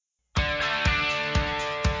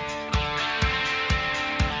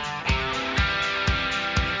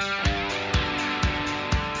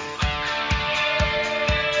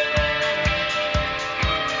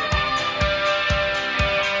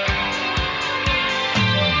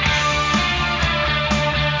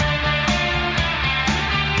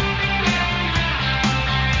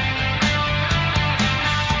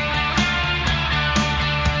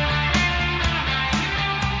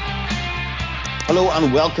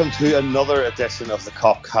and welcome to another edition of the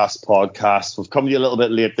Copcast podcast. We've come to you a little bit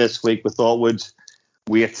late this week. We thought we'd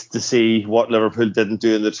wait to see what Liverpool didn't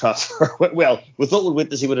do in the transfer. Well, we thought we'd wait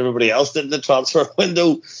to see what everybody else did in the transfer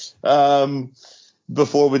window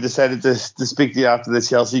before we decided to speak to you after the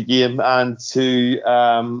Chelsea game and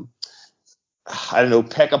to,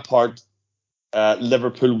 pick apart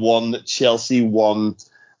Liverpool 1, Chelsea 1,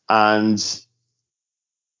 and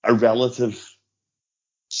a relative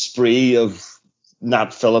spree of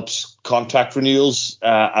Nat Phillips contract renewals.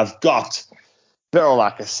 I've got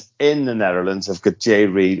Berolakis in the Netherlands, I've got Jay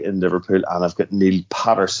Reid in Liverpool, and I've got Neil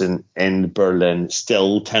Patterson in Berlin.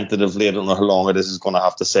 Still tentatively, I don't know how long it is going to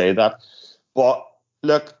have to say that. But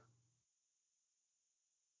look,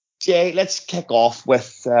 Jay, let's kick off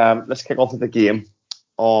with the game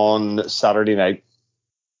on Saturday night.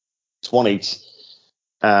 It's one each.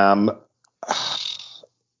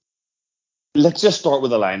 Let's just start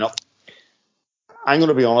with the lineup. I'm going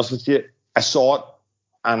to be honest with you. I saw it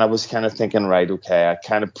and I was kind of thinking, right, okay, I'm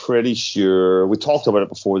kind of pretty sure. We talked about it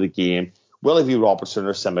before the game. Will it be Robertson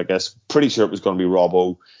or Tsimikas? Pretty sure it was going to be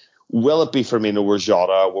Robbo. Will it be Firmino or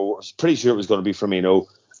Jota? Well, I was pretty sure it was going to be Firmino.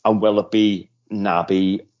 And will it be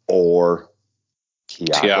Naby or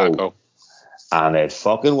Thiago? And it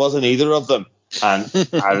fucking wasn't either of them. And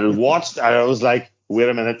I watched and I was like, wait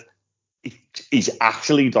a minute. He's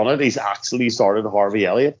actually done it. He's actually started Harvey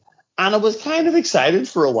Elliott. And I was kind of excited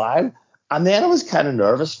for a while. And then I was kind of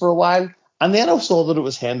nervous for a while. And then I saw that it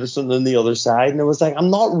was Henderson on the other side. And I was like, I'm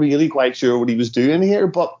not really quite sure what he was doing here.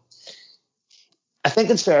 But I think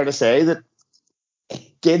it's fair to say that it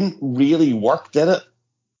didn't really work, did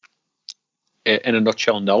it? In a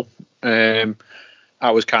nutshell, no. I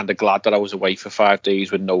was kind of glad that I was away for 5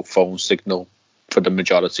 days with no phone signal for the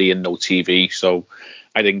majority and no TV. So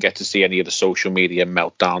I didn't get to see any of the social media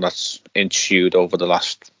meltdown that's ensued over the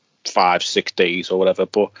last 5-6 days or whatever.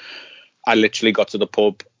 But I literally got to the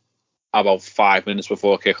pub about 5 minutes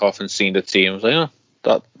before kickoff and seen the team. I was like,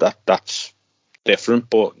 oh, that's different,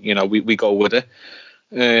 but you know, we go with it.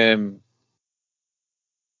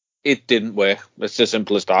 It didn't work. It's as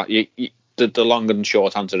simple as that. The long and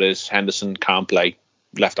short answer is Henderson can't play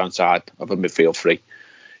left hand side of a midfield three.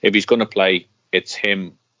 If he's going to play, it's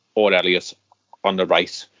him or Elliott on the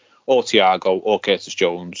right, or Thiago, or Curtis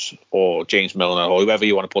Jones, or James Milner, or whoever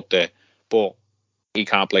you want to put there. But he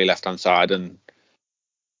can't play left hand side. And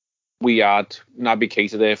we had Naby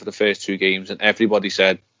Keita there for the first 2 games, and everybody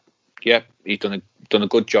said, "Yeah, he's done a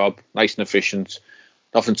good job, nice and efficient,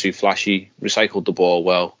 nothing too flashy, recycled the ball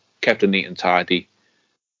well, kept it neat and tidy.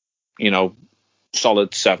 You know,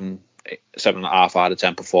 solid 7.5 out of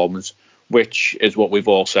 10 performance." Which is what we've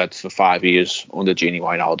all said for 5 years under Gini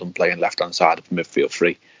Wijnaldum, playing left-hand side of midfield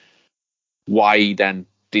three. Why he then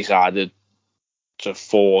decided to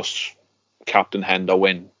force Captain Hendo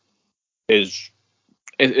in is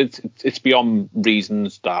it's beyond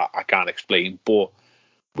reasons that I can't explain, but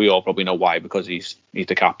we all probably know why, because he's the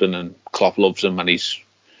captain and Klopp loves him and he's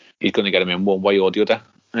going to get him in one way or the other.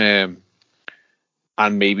 And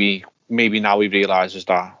maybe now he realises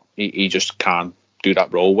that he just can't do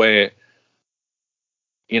that role where,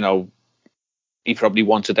 you know, he probably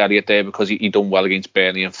wanted Elliott there because he done well against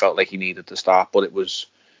Burnley and felt like he needed to start. But it was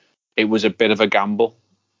a bit of a gamble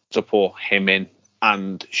to put him in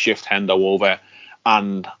and shift Hendo over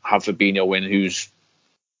and have Fabinho in, who's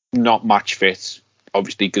not match fit,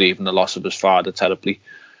 obviously grieving the loss of his father terribly,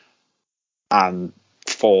 and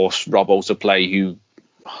force Robbo to play, who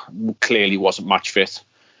clearly wasn't match fit.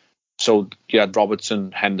 So you had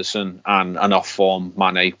Robertson, Henderson, and an off-form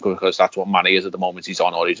Mane, because that's what Mane is at the moment. He's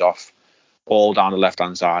on or he's off, all down the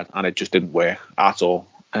left-hand side, and it just didn't work at all.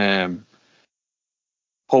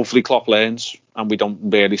 Hopefully Klopp learns, and we don't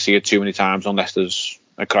really see it too many times unless there's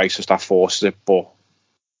a crisis that forces it. But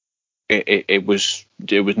it was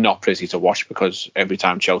not pretty to watch, because every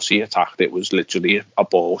time Chelsea attacked, it was literally a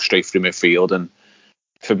ball straight through midfield, and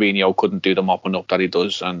Fabinho couldn't do the mopping up that he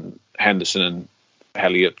does, and Henderson and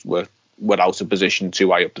Elliott were out of position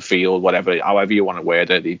too high up the field, however you want to word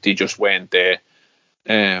it. They just weren't there.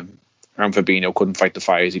 And Fabinho couldn't fight the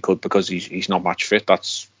fire as he could because he's not match fit.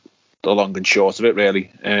 That's the long and short of it, really.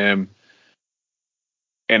 In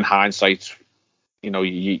hindsight, you know,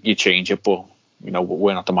 you change it, but you know,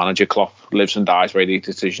 we're not the manager. Klopp lives and dies by these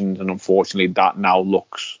decisions, and unfortunately that now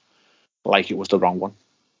looks like it was the wrong one.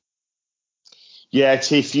 Yeah,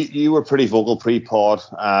 Chief, you were pretty vocal pre-pod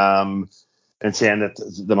in saying that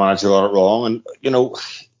the manager got it wrong, and you know,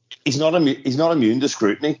 he's not immune to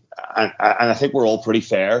scrutiny, and I think we're all pretty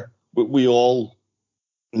fair. We all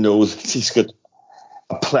know that he's got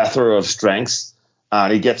a plethora of strengths,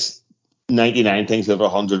 and he gets 99 things out of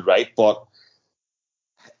 100 right. But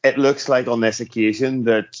it looks like on this occasion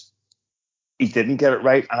that he didn't get it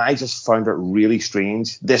right, and I just found it really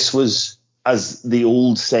strange. This was, as the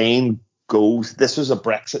old saying goes, this was a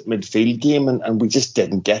Brexit midfield game, and we just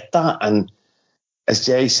didn't get that. And as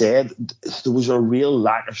Jay said, there was a real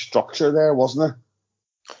lack of structure there, wasn't there?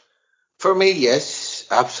 For me, yes,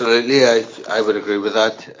 absolutely. I would agree with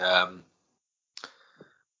that.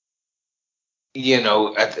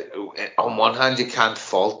 On one hand, you can't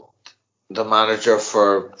fault the manager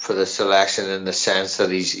for the selection in the sense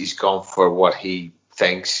that he's gone for what he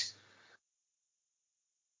thinks,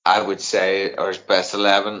 I would say, or his best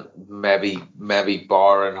 11, maybe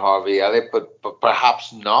barring Harvey Elliott, but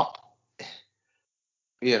perhaps not,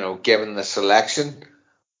 given the selection.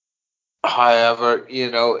 However,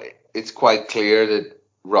 it's quite clear that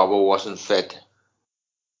Robbo wasn't fit,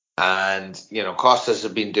 and Costas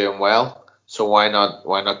had been doing well, so why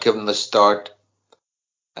not give him the start?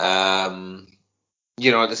 At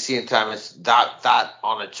the same time, it's that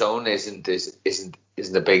on its own isn't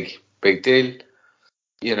a big deal.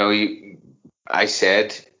 I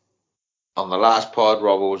said on the last pod,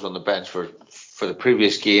 Robbo was on the bench for the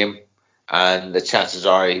previous game, and the chances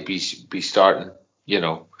are he'd be starting.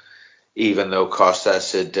 Even though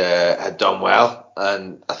Costas had done well,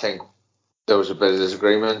 and I think there was a bit of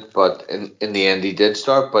disagreement, but in the end he did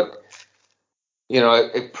start. But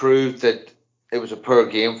it proved that it was a poor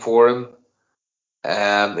game for him.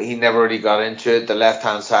 He never really got into it. The left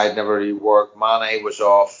hand side never really worked. Mane was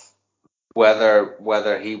off.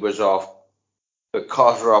 Whether he was off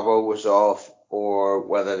because Robbo was off, or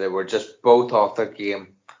whether they were just both off their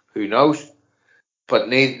game, who knows? But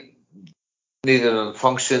neither of them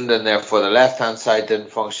functioned, and therefore the left hand side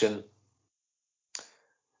didn't function.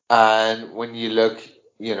 And when you look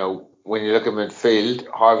at midfield,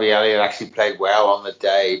 Harvey Elliott actually played well on the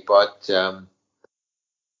day, but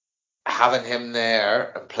having him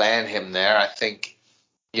there and playing him there, I think,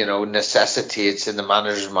 necessitates in the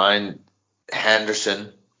manager's mind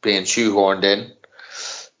Henderson being shoehorned in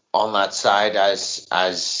on that side, as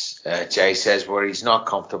Jay says, where he's not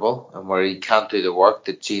comfortable and where he can't do the work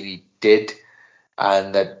that Gini did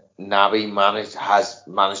and that Naby has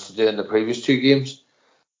managed to do in the previous two games.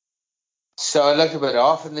 So I looked a bit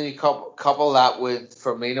off, and then you couple that with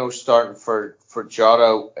Firmino starting for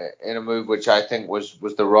Jota in a move which I think was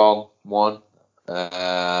the wrong one.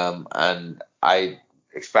 And I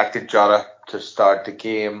expected Jota to start the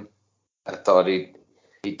game. I thought he'd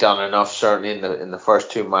done enough, certainly in the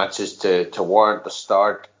first two matches, to warrant the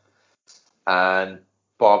start. And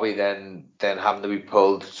Bobby then having to be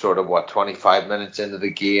pulled sort of 25 minutes into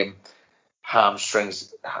the game,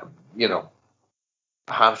 hamstrings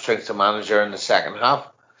the manager in the second half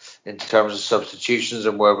in terms of substitutions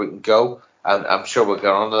and where we can go. And I'm sure we'll get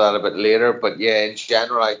on to that a bit later. But yeah, in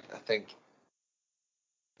general, I think,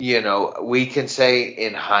 we can say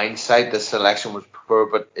in hindsight the selection was poor,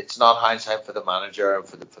 but it's not hindsight for the manager and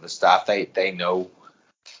for the staff. They know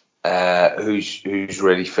who's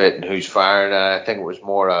really fit and who's firing. And I think it was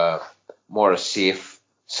more a safe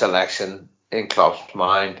selection in Klopp's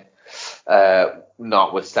mind,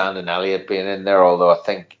 notwithstanding Elliott being in there. Although I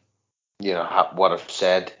think, what I've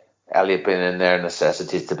said, Elliott being in there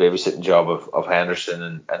necessitates the babysitting job of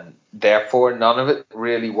Henderson, and therefore none of it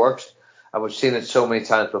really works. And we've seen it so many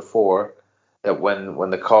times before that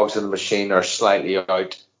when the cogs in the machine are slightly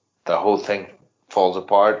out, the whole thing falls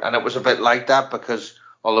apart. And it was a bit like that because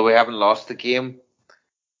although we haven't lost the game,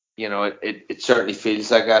 it certainly feels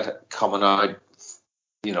like that coming out,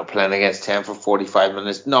 playing against 10 for 45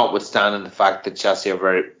 minutes, notwithstanding the fact that Chelsea are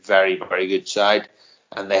very, very, very good side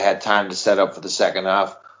and they had time to set up for the second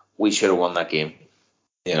half. We should have won that game.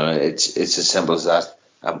 It's as simple as that.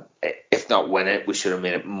 If not win it, we should have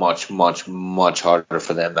made it much, much, much harder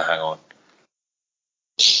for them to hang on.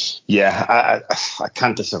 Yeah, I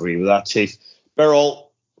can't disagree with that, Chief.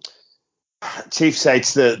 Beryl, Chief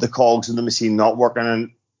cites the cogs in the machine not working,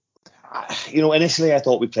 and initially I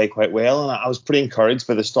thought we played quite well, and I was pretty encouraged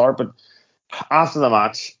by the start. But after the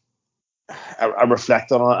match, I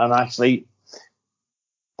reflected on it, and actually,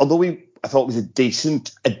 although I thought it was a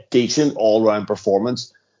decent all-round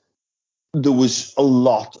performance, there was a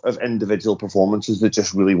lot of individual performances that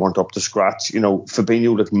just really weren't up to scratch.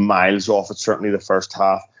 Fabinho looked miles off it, certainly the first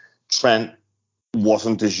half. Trent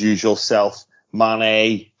wasn't his usual self.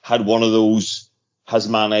 Mane had one of those, has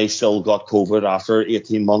Mane still got COVID after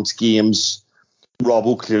 18 months games?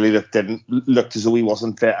 Robbo clearly looked as though he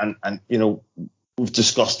wasn't fit. And we've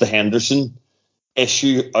discussed the Henderson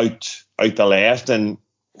issue out the left, and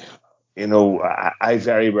I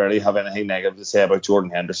very rarely have anything negative to say about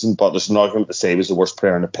Jordan Henderson, but there's an argument to say he was the worst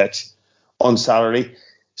player on the pitch on Saturday.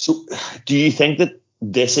 So do you think that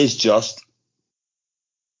this is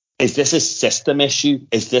this a system issue?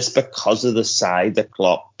 Is this because of the side that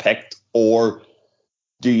Klopp picked? Or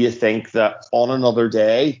do you think that on another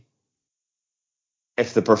day,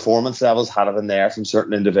 if the performance levels had been there from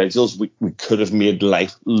certain individuals, we could have made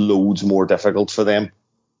life loads more difficult for them?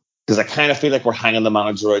 Because I kind of feel like we're hanging the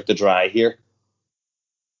manager out to dry here.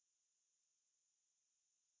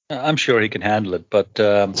 I'm sure he can handle it, but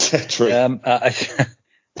true.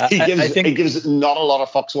 He gives not a lot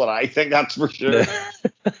of fucks what I think, that's for sure.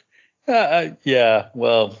 Yeah,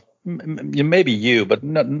 well, maybe you, but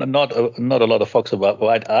not a lot of fucks about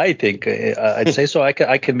what I think. I'd say so. I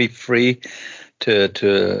can be free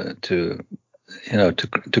to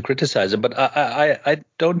criticize him, but I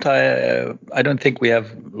don't think we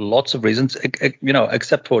have lots of reasons,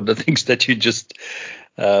 except for the things that you just.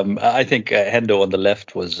 I think Hendo on the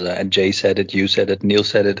left was, and Jay said it, you said it, Neil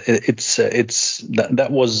said it. That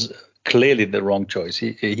was clearly the wrong choice.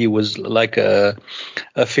 He was like a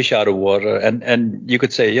fish out of water, and you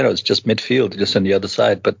could say, it's just midfield, just on the other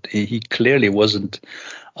side, but he clearly wasn't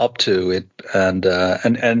up to it,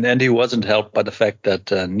 and he wasn't helped by the fact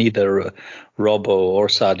that neither Robbo or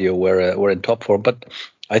Sadio were in top form. But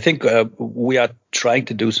I think we are trying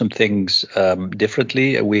to do some things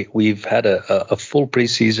differently. We've had a full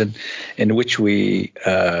preseason in which we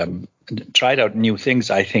tried out new things,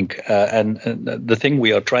 I think. And the thing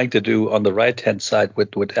we are trying to do on the right-hand side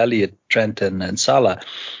with Elliott, Trent, and Salah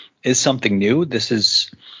is something new. This is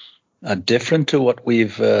different to what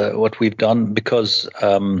we've done, because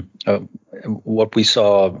what we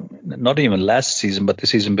saw not even last season but the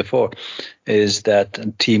season before is that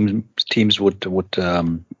teams would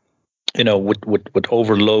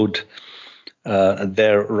overload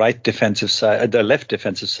their right defensive side, their left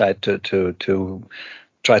defensive side to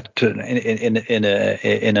try to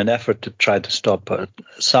in an effort to try to stop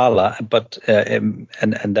Salah, but and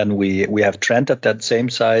then we have Trent at that same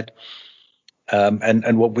side.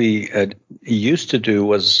 And what we used to do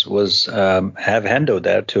was have Hendo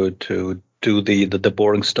there to do the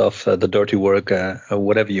boring stuff, the dirty work,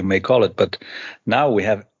 whatever you may call it. But now we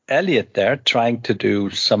have Elliott there trying to do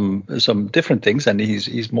some different things, and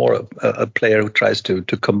he's more a player who tries to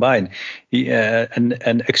combine.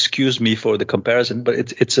 And excuse me for the comparison, but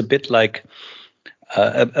it's a bit like.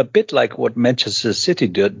 A bit like what Manchester City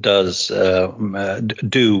does with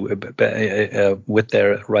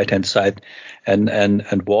their right-hand side,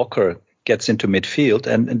 and Walker gets into midfield,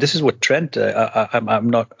 and this is what Trent.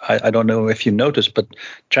 I don't know if you noticed, but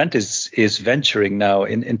Trent is venturing now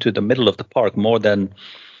into the middle of the park more than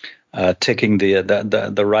taking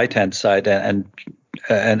the right-hand side and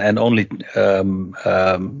only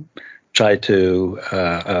try to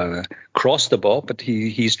cross the ball, but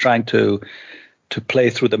he's trying to play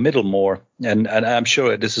through the middle more, and I'm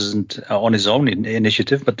sure this isn't on his own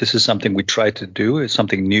initiative, but this is something we try to do. It's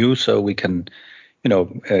something new, so we can,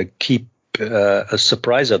 keep a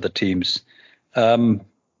surprise other teams. But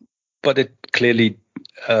it clearly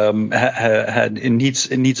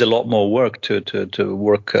it needs a lot more work to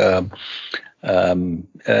work.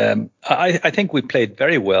 I think we played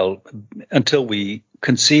very well until we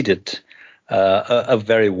conceded a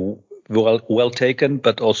very well taken,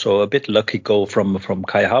 but also a bit lucky goal from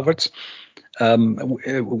Kai Havertz.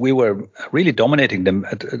 We were really dominating them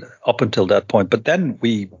up until that point, but then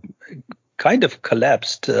we kind of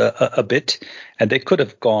collapsed a bit, and they could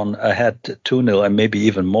have gone ahead 2-0 and maybe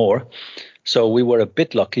even more. So we were a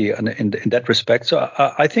bit lucky in that respect. So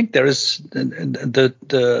I think there is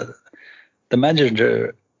the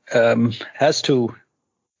manager has to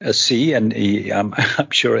see, and I'm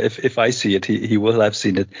sure if I see it, he will have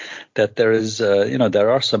seen it, that there is there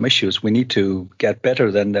are some issues. We need to get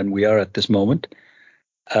better than we are at this moment.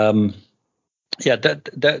 There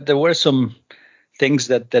were some things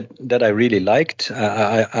that I really liked.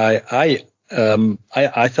 I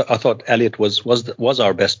thought Elliott was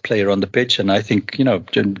our best player on the pitch, and I think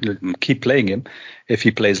keep playing him if he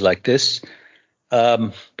plays like this.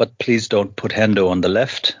 But please don't put Hendo on the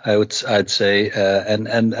left. I'd say,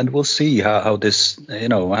 and we'll see how this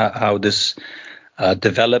how this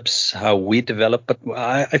develops, how we develop. But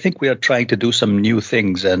I think we are trying to do some new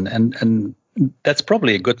things, and that's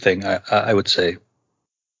probably a good thing. I would say.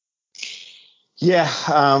 Yeah,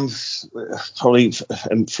 probably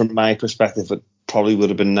from my perspective, it probably would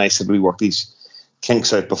have been nice if we worked these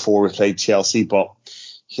kinks out before we played Chelsea. But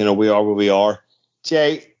we are where we are.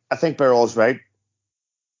 Jay, I think Barrow's right.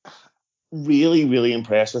 Really, really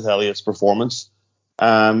impressed with Elliott's performance.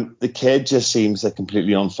 The kid just seems like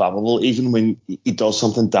completely unflappable. Even when he does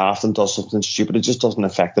something daft and does something stupid, it just doesn't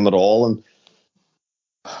affect him at all. And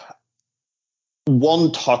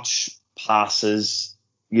one touch passes,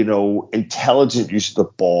 intelligent use of the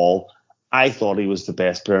ball. I thought he was the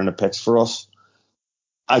best player on the pitch for us.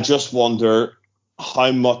 I just wonder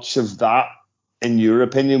how much of that, in your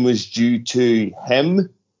opinion, was due to him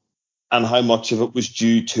and how much of it was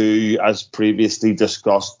due to, as previously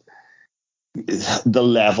discussed, the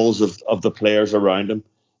levels of the players around him.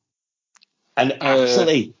 And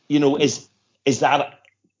actually, is that,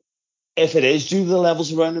 if it is due to the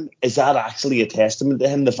levels around him, is that actually a testament to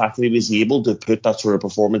him, the fact that he was able to put that sort of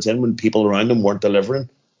performance in when people around him weren't delivering?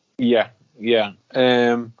 Yeah.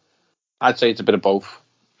 I'd say it's a bit of both.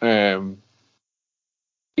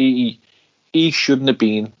 He shouldn't have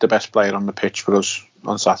been the best player on the pitch for us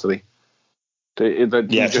on Saturday. I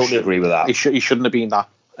totally agree with that. He shouldn't have been that,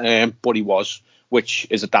 but he was, which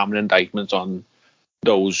is a damning indictment on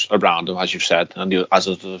those around him, as you've said, and as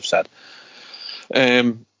others have said.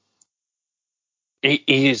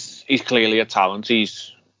 He's clearly a talent.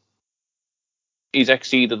 He's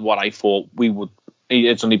exceeded what I thought we would.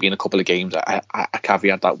 It's only been a couple of games. I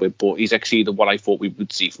caveat that with, but he's exceeded what I thought we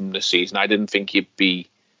would see from this season. I didn't think he'd be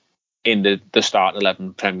in the starting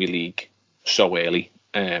 11 Premier League so early.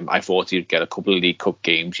 I thought he'd get a couple of League Cup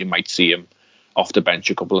games. You might see him off the bench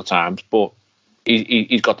a couple of times, but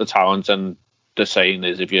he's got the talent. And the saying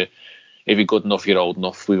is, if you're good enough, you're old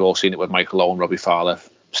enough. We've all seen it with Michael Owen, Robbie Fowler,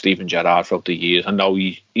 Steven Gerrard throughout the years. I know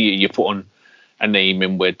you're putting a name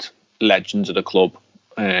in with legends of the club,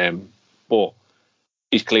 but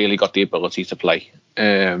he's clearly got the ability to play.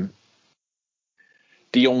 The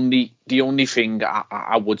only thing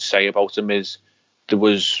I would say about him is there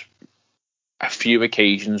was a few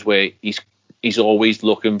occasions where he's always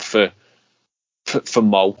looking for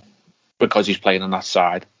Mo because he's playing on that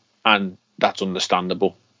side, and that's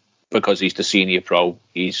understandable because he's the senior pro.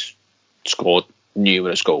 He's scored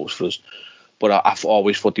numerous goals for us. But I've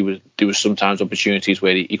always thought there was sometimes opportunities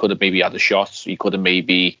where he could have maybe had a shot. He could have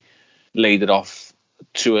maybe laid it off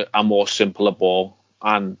to a more simpler ball.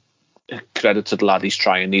 And credit to the lad, he's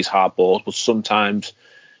trying these hard balls. But sometimes,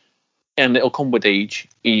 and it'll come with age,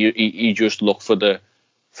 you just look for the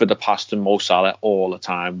pass to Mo Salah all the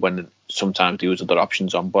time when sometimes there was other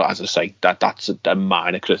options on. But as I say, that's a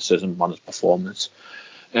minor criticism on his performance.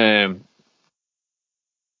 There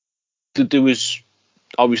was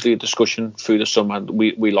obviously a discussion through the summer.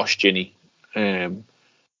 We lost Ginny, and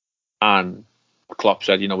Klopp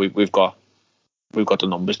said, we've got the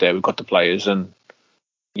numbers there, we've got the players, and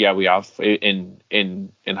yeah, we have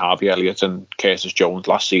in Harvey Elliott and Curtis Jones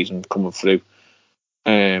last season coming through.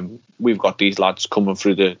 We've got these lads coming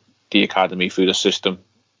through the academy, through the system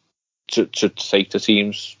to take the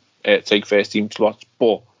teams, take first team slots,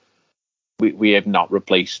 but we have not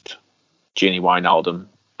replaced Gini Wijnaldum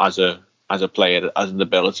as a player, as an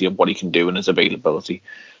ability of what he can do and his availability.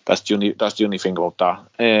 That's the only thing about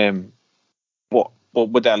that. But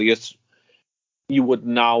with Elliott, you would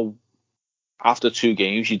now, after 2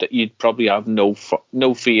 games, you'd probably have no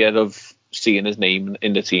fear of seeing his name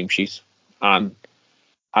in the team sheet. And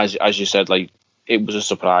as you said, it was a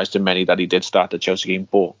surprise to many that he did start the Chelsea game.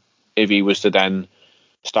 But if he was to then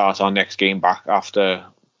start our next game back after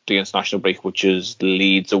the international break, which is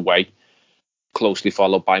Leeds away, closely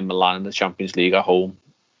followed by Milan in the Champions League at home,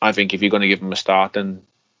 I think if you're going to give him a start, then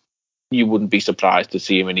you wouldn't be surprised to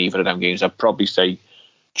see him in either of them games. I'd probably say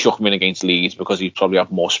chuck him in against Leeds because he'd probably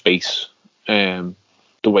have more space. The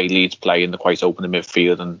way Leeds play in the quite open in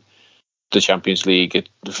midfield, and the Champions League,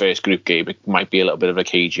 the first group game, it might be a little bit of a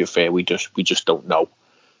cagey affair. We just don't know.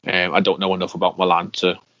 I don't know enough about Milan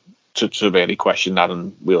to really question that,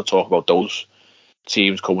 and we'll talk about those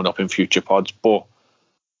teams coming up in future pods. But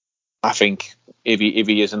I think if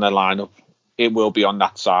he is in the lineup, it will be on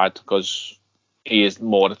that side because he is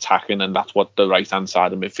more attacking, and that's what the right hand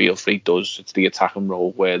side of midfield three does. It's the attacking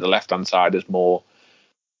role, where the left hand side is more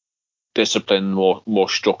disciplined, more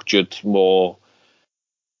structured, more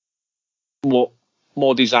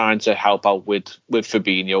designed to help out with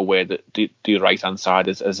Fabinho, where the right hand side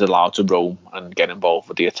is allowed to roam and get involved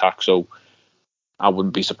with the attack. So I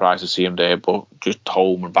wouldn't be surprised to see him there, but just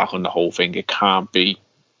home and back on the whole thing, it can't be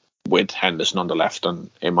with Henderson on the left and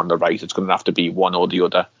him on the right. It's going to have to be one or the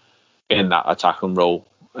other in that attacking role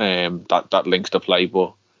that links the play.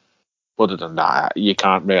 But other than that, you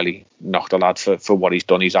can't really knock the lad for what he's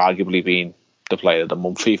done. He's arguably been the player of the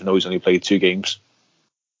month, even though he's only played 2 games.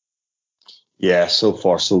 Yeah, so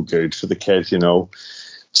far so good for the kid,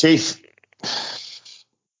 Chief.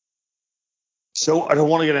 So I don't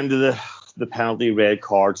want to get into the penalty, red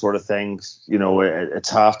card sort of things. It's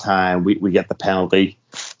half time. We get the penalty.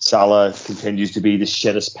 Salah continues to be the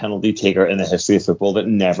shittest penalty taker in the history of football that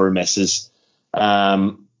never misses.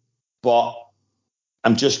 But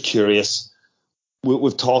I'm just curious.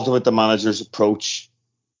 We've talked about the manager's approach.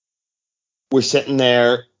 We're sitting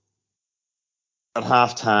there at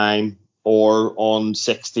half time or on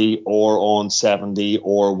 60 or on 70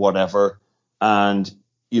 or whatever. And,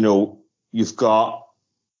 you've got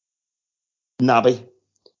Naby,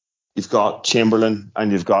 you've got Chamberlain,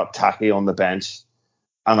 and you've got Taki on the bench.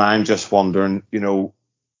 And I'm just wondering,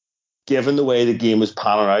 given the way the game was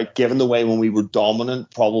panning out, given the way when we were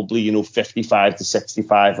dominant, probably, 55 to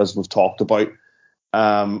 65, as we've talked about,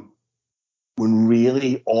 when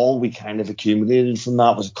really all we kind of accumulated from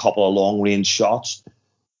that was a couple of long range shots.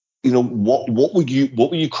 What were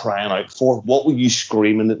you crying out for? What were you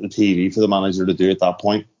screaming at the TV for the manager to do at that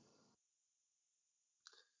point?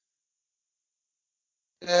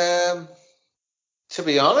 To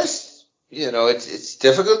be honest, it's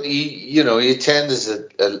difficult. You tend as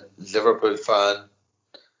a Liverpool fan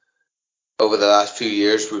over the last few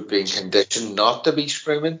years, we've been conditioned not to be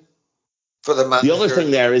screaming for the manager. The other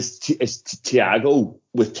thing there is Thiago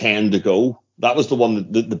with 10 to go. That was the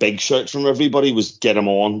one that the big shout from everybody was get him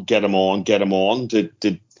on, get him on, get him on.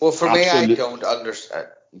 Well, for me, I don't understand.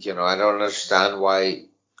 I don't understand why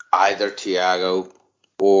either Thiago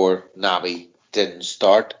or Naby didn't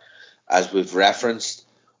start, as we've referenced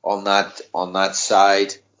on that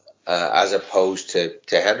side, as opposed to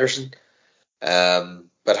Henderson.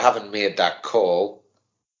 But having made that call,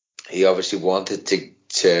 he obviously wanted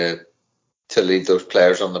to leave those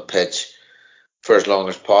players on the pitch for as long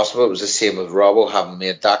as possible. It was the same with Robbo, having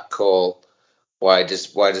made that call. Why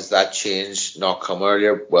does that change not come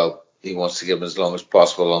earlier? Well, he wants to give them as long as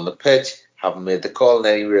possible on the pitch. Having made the call, and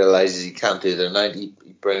then he realizes he can't do the 90.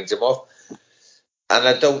 He brings him off. And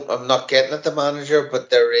I'm not getting at the manager, but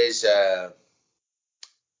there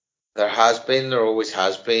always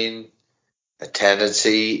has been a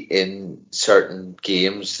tendency in certain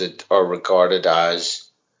games that are regarded as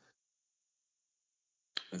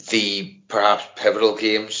the perhaps pivotal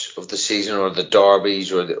games of the season, or the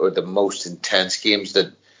derbies, or the most intense games,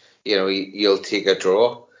 that you'll take a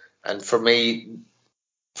draw. And for me,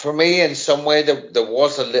 in some way, there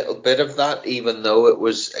was a little bit of that, even though it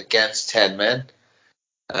was against 10 men.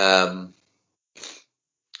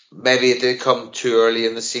 Maybe it did come too early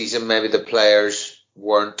in the season. Maybe the players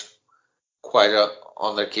weren't quite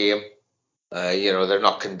on their game. They're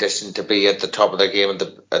not conditioned to be at the top of their game at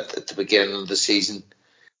the beginning of the season.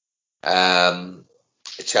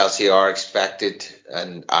 Chelsea are expected,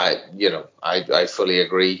 and I fully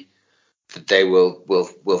agree that they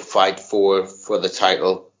will fight for the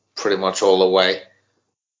title pretty much all the way,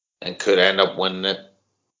 and could end up winning it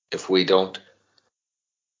if we don't.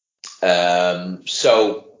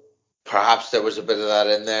 So perhaps there was a bit of that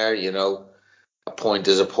in there. A point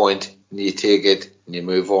is a point, and you take it and you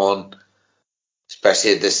move on,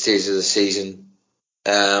 especially at this stage of the season.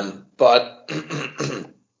 But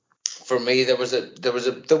for me, there was a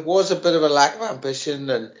bit of a lack of ambition.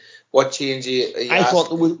 And what change I thought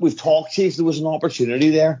that we've talked, Chief. There was an opportunity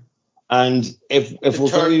there, and if we're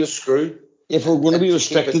going to be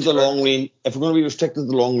restricted to long range,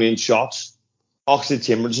 long range shots,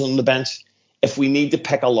 Oxlade-Chamberlain's on the bench. If we need to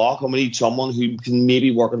pick a lock and we need someone who can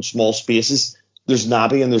maybe work in small spaces, there's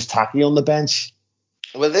Naby and there's Taki on the bench.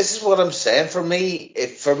 Well, this is what I'm saying. For me,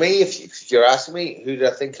 if you're asking me who do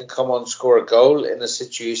I think can come on and score a goal in a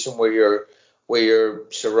situation where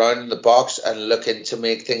you're surrounding the box and looking to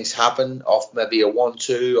make things happen off maybe a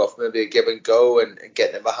 1-2, off maybe a give and go, and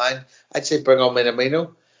getting it behind, I'd say bring on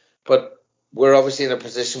Minamino. But we're obviously in a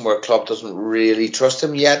position where Klopp doesn't really trust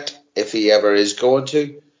him yet, if he ever is going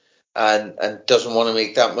to, and doesn't want to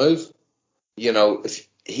make that move. If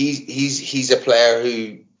he's a player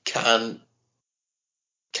who can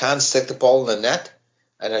stick the ball in the net,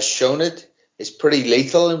 and has shown it. Is pretty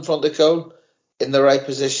lethal in front of goal in the right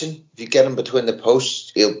position. If you get him between the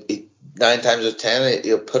posts, he'll 9 times out of 10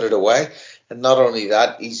 he'll put it away. And not only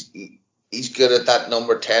that, he's good at that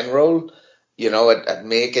number 10 role. At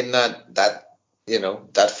making that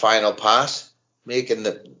final pass, making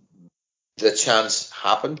the chance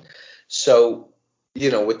happen. So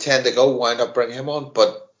with 10 to go, why not bring him on?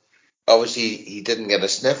 But obviously he didn't get a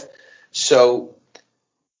sniff. So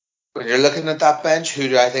when you're looking at that bench, who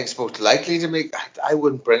do I think is most likely to make? I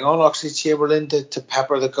wouldn't bring on Oxlade-Chamberlain to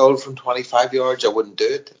pepper the goal from 25 yards. I wouldn't do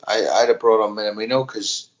it. I'd have brought on Minamino,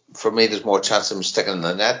 because for me there's more chance of him sticking in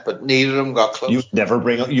the net. But neither of them got close. You would never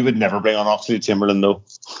bring on Oxlade-Chamberlain, though.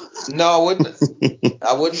 No, I wouldn't.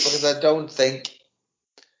 Because I don't think.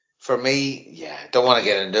 For me, I don't want to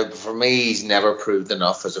get into it, but for me, he's never proved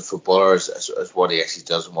enough as a footballer as what he actually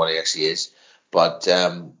does and what he actually is. But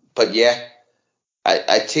yeah.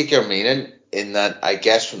 I take your meaning in that, I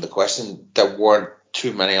guess, from the question, there weren't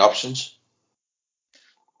too many options.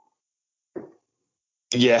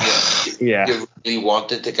 Yeah. You really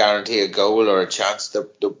wanted to guarantee a goal or a chance.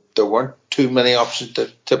 There weren't too many options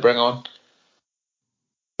to bring on.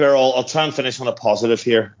 Farrell, I'll try and finish on a positive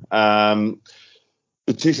here. The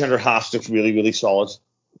two centre halves look really, really solid.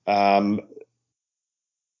 They're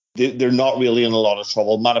not really in a lot of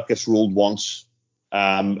trouble. Matip gets ruled once.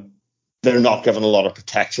 They're not given a lot of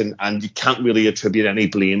protection, and you can't really attribute any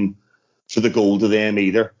blame for the goal to them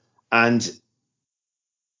either. And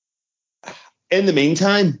in the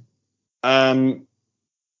meantime,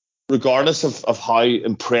 regardless of how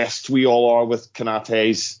impressed we all are with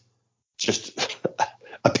Konaté's just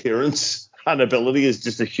appearance and ability as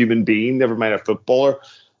just a human being, never mind a footballer,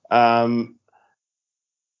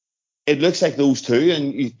 it looks like those two,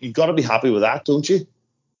 and you got to be happy with that, don't you?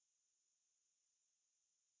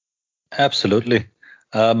 Absolutely.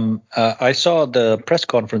 I saw the press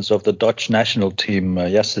conference of the Dutch national team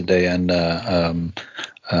yesterday, and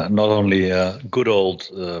not only good old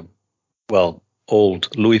Louis van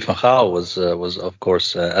Gaal was of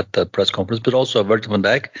course at the press conference, but also Virgil van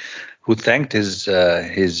Dijk, who thanked his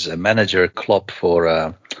manager Klopp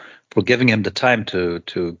for giving him the time to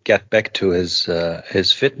get back to his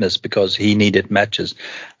fitness, because he needed matches.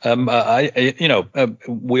 We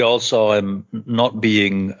all saw him not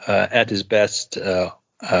being at his best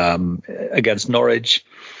against Norwich.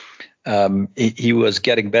 He was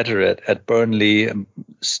getting better at Burnley,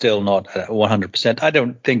 still not at 100%. I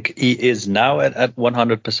don't think he is now at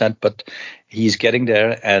 100%, but he's getting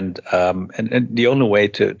there. And the only way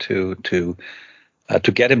to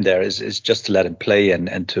get him there is just to let him play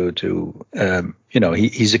and to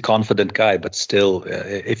he's a confident guy, but still,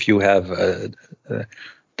 if you have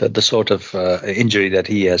the sort of injury that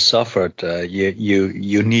he has suffered,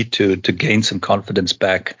 you need to gain some confidence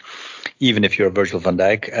back, even if you're Virgil van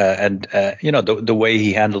Dijk. The way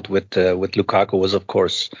he handled with Lukaku was, of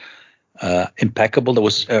course, impeccable. There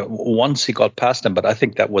was once he got past him, but I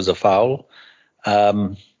think that was a foul.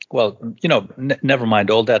 Never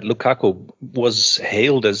mind all that. Lukaku was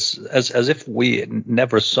hailed as if we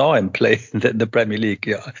never saw him play the Premier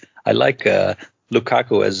League. I like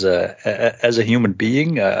Lukaku as a human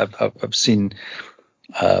being. I've seen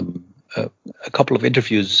a couple of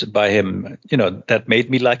interviews by him, that made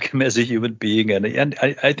me like him as a human being, and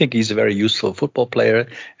I think he's a very useful football player,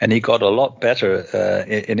 and he got a lot better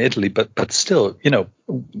in Italy. But still,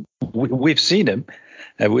 we've seen him.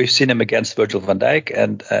 We've seen him against Virgil van Dijk,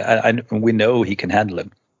 and we know he can handle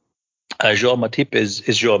him. João Matip is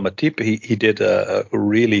João Matip. He did a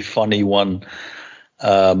really funny one,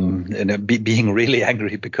 being really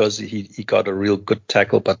angry because he got a real good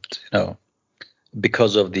tackle, but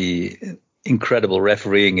because of the incredible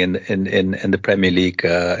refereeing in the Premier League,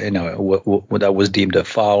 that was deemed a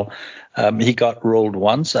foul. He got rolled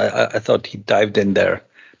once. I thought he dived in there,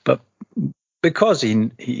 but because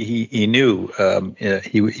he knew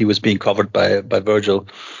he was being covered by Virgil,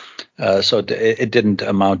 so it didn't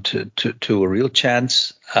amount to a real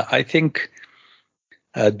chance. I think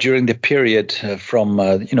during the period from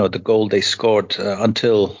the goal they scored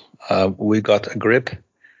until we got a grip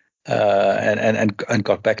and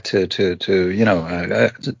got back to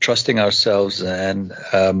trusting ourselves, and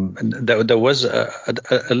there was a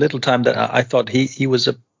little time that I thought he was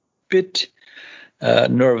a bit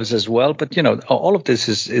nervous as well, but all of this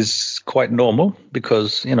is quite normal,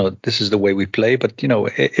 because this is the way we play. But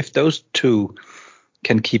if those two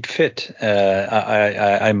can keep fit,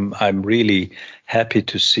 I'm really happy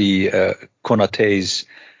to see Konaté's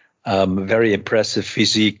very impressive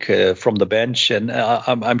physique from the bench, and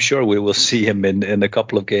I'm sure we will see him in a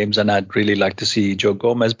couple of games. And I'd really like to see Joe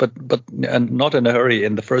Gomez, but not in a hurry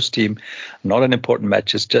in the first team, not in important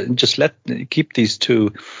matches. Just keep these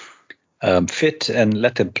two fit and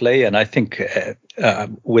let them play. And I think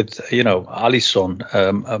with Alisson,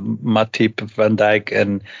 Matip, Van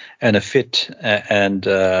Dijk, and a fit and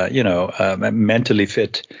mentally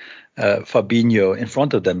fit Fabinho in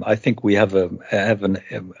front of them, I think we have a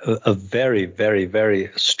very, very,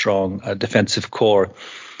 very strong defensive core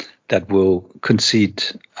that will concede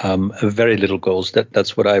very little goals.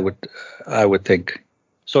 That's what I would think.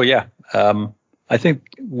 So yeah, I think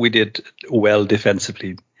we did well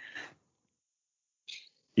defensively.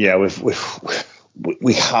 Yeah,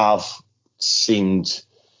 we have seemed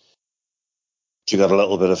to got a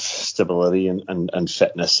little bit of stability and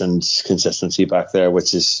fitness and consistency back there,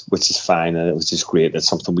 which is fine, and it was just great. It's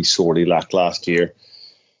something we sorely lacked last year.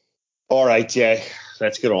 All right, yeah,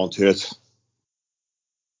 let's get on to it.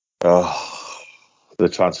 The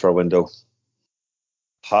transfer window.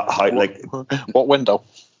 What window?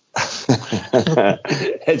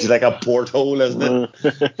 It's like a porthole, isn't it?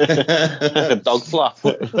 Like a dog flap.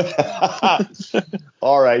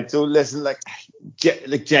 All right. So listen, like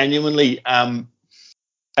genuinely, I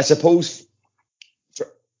suppose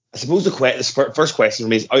the first question for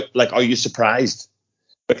me is, are you surprised?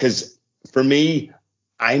 Because for me,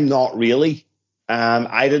 I'm not really.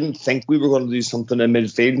 I didn't think we were going to do something in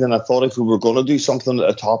midfield, and I thought if we were going to do something at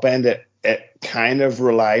the top end, it kind of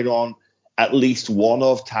relied on at least one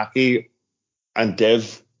of Taki and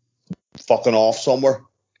Div fucking off somewhere,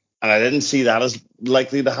 and I didn't see that as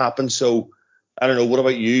likely to happen. So I don't know. What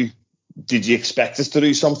about you? Did you expect us to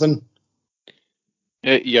do something?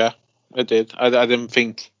 Yeah, I did. I didn't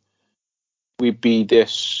think we'd be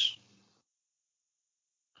this.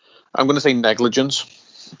 I'm going to say negligence,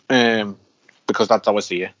 because that's how I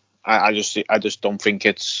see it. I just don't think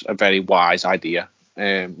it's a very wise idea.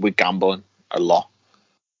 We're gambling a lot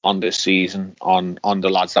on this season on the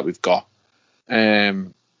lads that we've got.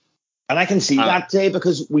 And I can see that, Jay,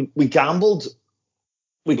 because we gambled.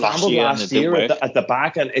 We gambled last year at the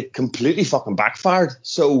back, and it completely fucking backfired.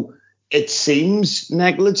 So it seems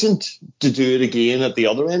negligent to do it again at the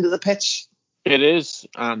other end of the pitch. It is,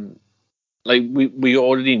 and like we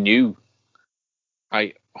already knew.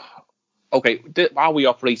 While we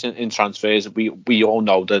operate in transfers, we all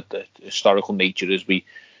know that the historical nature is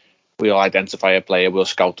we'll identify a player, we'll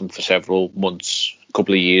scout them for several months, a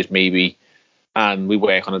couple of years maybe, and we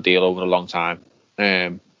work on a deal over a long time.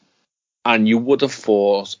 And you would have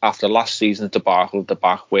thought after last season's debacle at the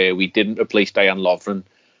back, where we didn't replace Dejan Lovren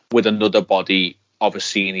with another body of a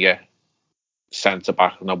senior centre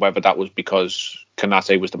back. Now, whether that was because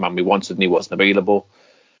Konate was the man we wanted and he wasn't available,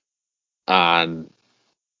 and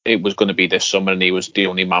it was going to be this summer and he was the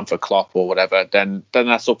only man for Klopp or whatever, then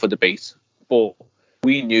that's up for debate. But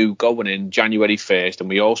we knew going in January 1st, and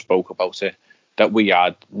we all spoke about it, that we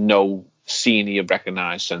had no senior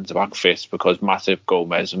recognised centre-back fit because Matip,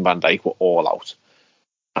 Gomez and Van Dijk were all out.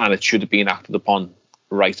 And it should have been acted upon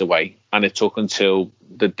right away. And it took until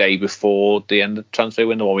the day before the end of the transfer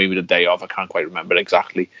window, or maybe the day of, I can't quite remember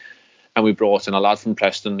exactly. And we brought in a lad from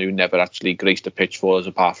Preston who never actually graced a pitch for us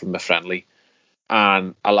apart from a friendly,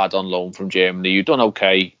 and a lad on loan from Germany who done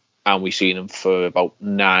okay, and we seen him for about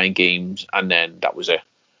 9 games, and then that was it.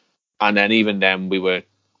 And then even then we were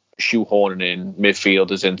shoehorning in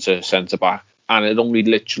midfielders into centre back, and it only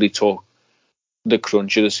literally took the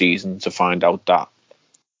crunch of the season to find out that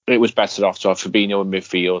it was better off to have Fabinho in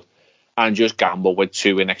midfield and just gamble with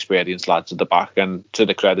 2 inexperienced lads at the back. And to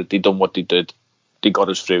the credit, they done what they did. They got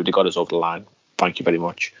us through. They got us over the line. Thank you very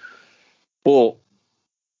much. But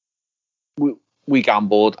we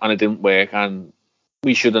gambled and it didn't work, and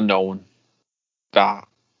we should have known that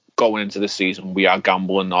going into the season we are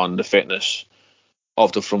gambling on the fitness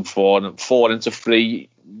of the front 4, and 4 into 3,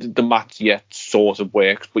 the math yet sort of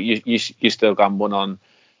works, but you're still gambling on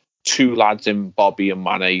 2 lads in Bobby and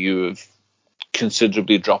Mane who have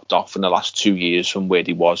considerably dropped off in the last 2 years from where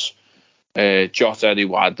he was. Jota,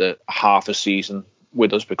 who had half a season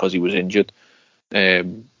with us because he was injured,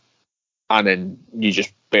 and then you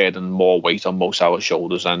just burden more weight on Mo Salah's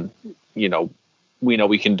shoulders, and we know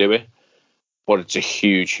we can do it, but it's a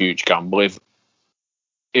huge gamble.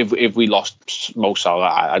 If we lost Mo Salah,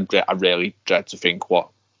 I really dread to think what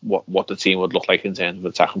the team would look like in terms of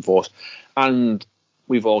attacking force. And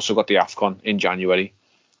we've also got the AFCON in January,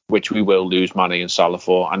 which we will lose Mane and Salah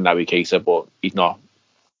for, and Naby Keita, but he's not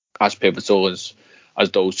as pivotal as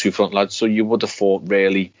those 2 front lads. So you would have thought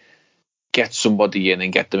really get somebody in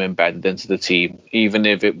and get them embedded into the team, even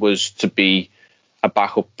if it was to be a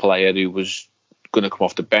backup player who was going to come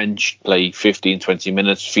off the bench, play 15-20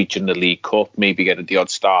 minutes, feature in the League Cup, maybe get the odd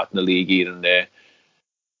start in the league here and there.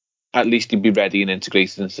 At least he'd be ready and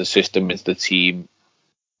integrated into the system, into the team,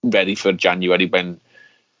 ready for January, when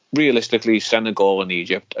realistically Senegal and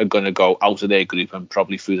Egypt are going to go out of their group and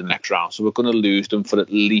probably through the next round. So we're going to lose them for at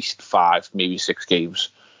least 5, maybe 6 games.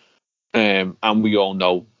 And we all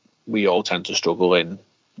know we all tend to struggle in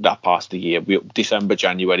that part of the year. December,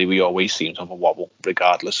 January, we always seem to have a wobble,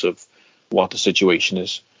 regardless of what the situation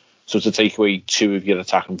is. So to take away 2 of your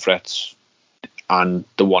attacking threats and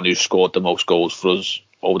the one who scored the most goals for us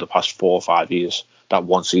over the past 4 or 5 years, that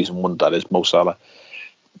one season wonder that is Mo Salah,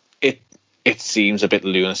 it seems a bit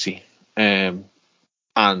lunacy. And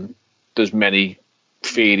there's many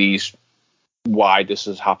theories why this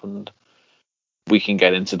has happened. We can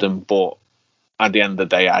get into them, but at the end of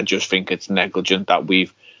the day, I just think it's negligent that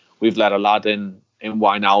we've let a lad in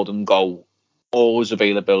Wijnaldum go all his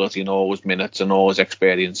availability and all his minutes and all his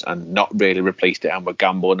experience and not really replaced it, and we're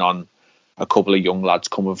gambling on a couple of young lads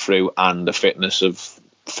coming through and the fitness of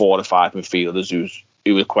 4 or 5 midfielders whose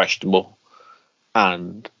who was questionable,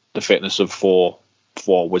 and the fitness of 4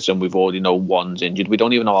 forwards, and we've already know one's injured. We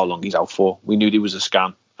don't even know how long he's out for. We knew there was a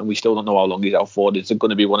scan, and we still don't know how long he's out for. Is it going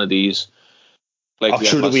to be one of these? Like I'm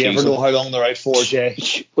sure that we ever know how long they're out for, Jay.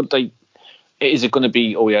 But is it going to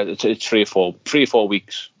be? Oh yeah, it's 3 or 4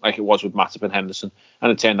 weeks, like it was with Matip and Henderson,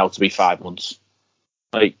 and it turned out to be 5 months.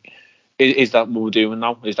 Like, is that what we're doing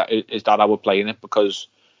now? Is that how we're playing it? Because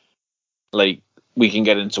like we can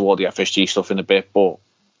get into all the FSG stuff in a bit, but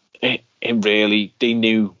it really, they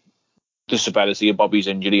knew the severity of Bobby's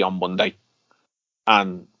injury on Monday,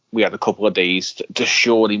 and we had a couple of days to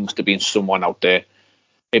surely must have been someone out there.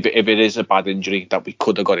 If it is a bad injury that we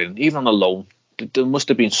could have got in, even on a loan, there must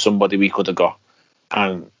have been somebody we could have got.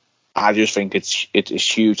 And I just think it's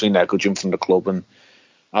hugely negligent from the club, and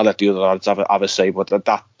I'll let the other lads have a say, but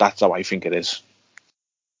that's how I think it is.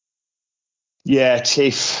 Yeah,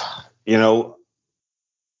 Chief,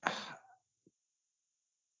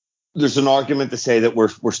 there's an argument to say that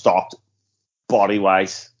we're stocked body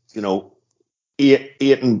wise, 8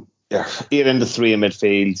 into 3 in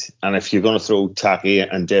midfield, and if you're going to throw Taki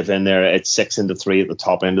and Div in there, it's 6 into 3 at the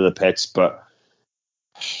top end of the pitch. But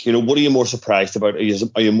what are you more surprised about? Are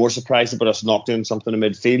you more surprised about us not doing something in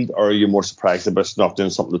midfield, or are you more surprised about us not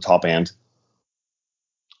doing something at the top end?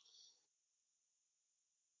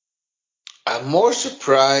 I'm more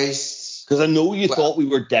surprised because I know you thought we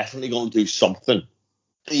were definitely going to do something.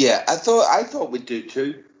 Yeah, I thought we'd do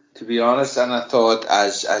too, to be honest, and I thought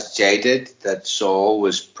as Jay did that Saul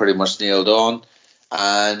was pretty much nailed on,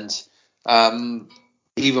 and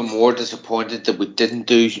even more disappointed that we didn't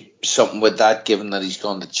do something with that, given that he's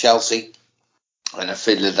gone to Chelsea, and I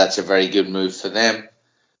feel that that's a very good move for them.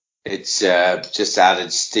 It's just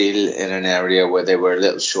added steel in an area where they were a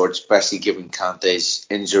little short, especially given Kante's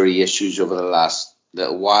injury issues over the last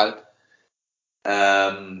little while.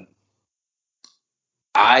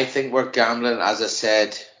 I think we're gambling, as I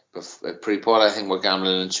said pre-pod, I think we're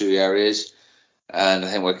gambling in 2 areas. And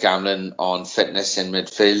I think we're gambling on fitness in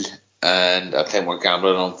midfield. And I think we're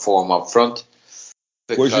gambling on form up front.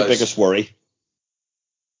 Where's your biggest worry?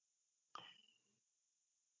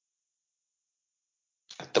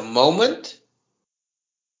 At the moment,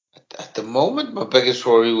 my biggest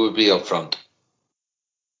worry would be up front.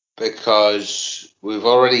 Because we've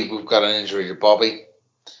got an injury to Bobby.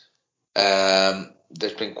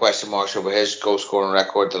 There's been question marks over his goal scoring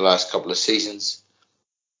record the last couple of seasons,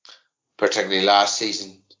 particularly last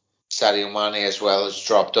season. Sadio Mane as well has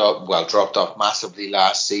dropped off massively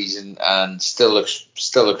last season and still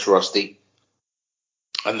looks rusty.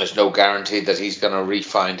 And there's no guarantee that he's going to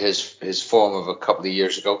re-find his form of a couple of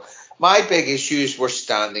years ago. My big issue is we're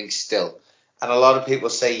standing still, and a lot of people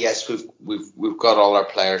say yes, we've got all our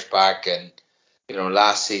players back, and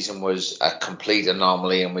last season was a complete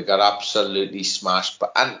anomaly and we got absolutely smashed.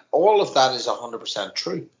 And all of that is 100%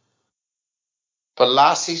 true. But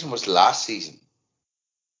last season was last season.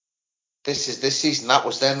 This is this season. That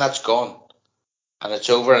was then. That's gone. And it's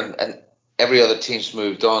over, and every other team's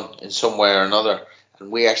moved on in some way or another.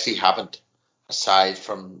 And we actually haven't, aside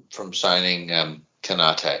from signing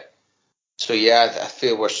Kanate. So, yeah, I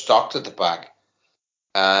feel we're stocked at the back.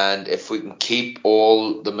 And if we can keep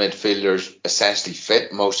all the midfielders essentially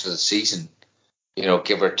fit most of the season,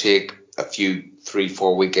 give or take a few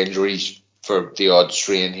 3-4 week injuries for the odd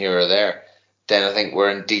strain here or there, then I think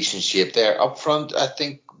we're in decent shape there. Up front, I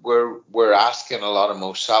think we're asking a lot of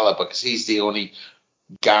Mo Salah because he's the only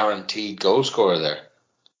guaranteed goal scorer there.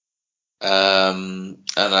 And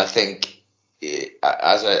I think,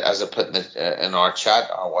 as I put in our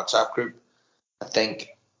chat, our WhatsApp group, I think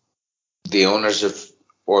the owners of,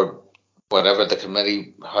 or whatever the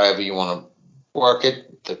committee, however you want to work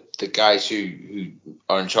it, the guys who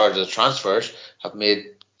are in charge of the transfers have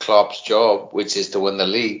made Klopp's job, which is to win the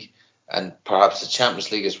league and perhaps the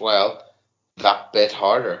Champions League as well, that bit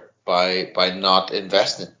harder by not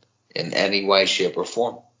investing in any way, shape or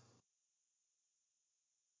form.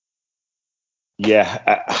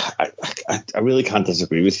 Yeah, I really can't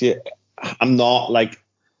disagree with you. I'm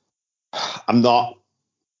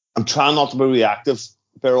trying not to be reactive,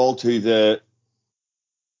 Beryl, to the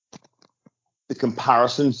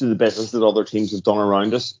comparisons to the business that other teams have done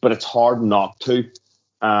around us, but it's hard not to.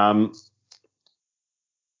 I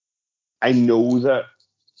know that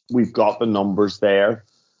we've got the numbers there,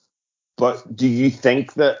 but do you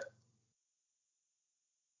think that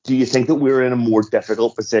we're in a more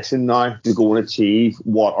difficult position now to go and achieve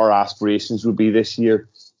what our aspirations would be this year,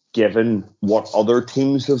 given what other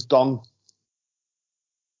teams have done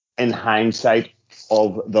in hindsight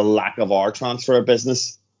of the lack of our transfer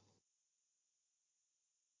business?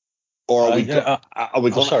 Or are we going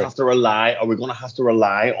to have to rely? Are we going to have to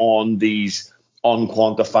rely on these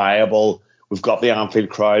unquantifiable? We've got the Anfield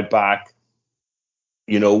crowd back.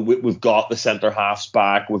 We've got the centre halves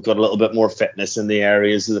back. We've got a little bit more fitness in the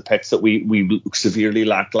areas of the pitch that we severely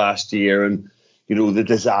lacked last year, and the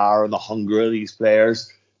desire and the hunger of these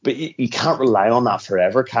players. But you can't rely on that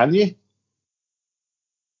forever, can you?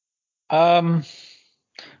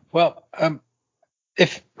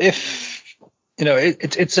 If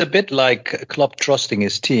it's a bit like Klopp trusting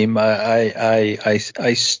his team. I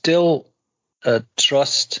still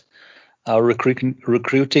trust our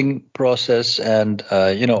recruiting process, and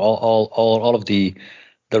all of the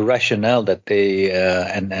rationale that they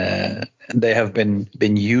they have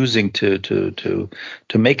been using to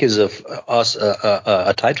make us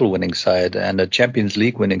a title winning side and a Champions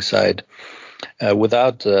League winning side,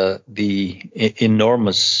 without the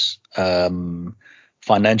enormous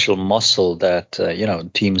financial muscle that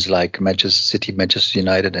teams like Manchester City, Manchester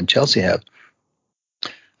United, and Chelsea have.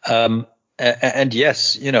 And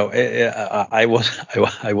yes, I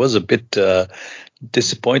was a bit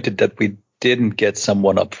disappointed that we didn't get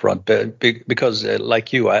someone up front, because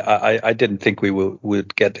like you, I didn't think we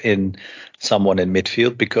would get in someone in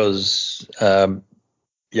midfield because as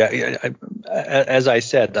I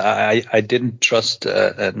said, I didn't trust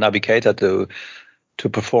Naby Keita to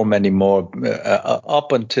perform anymore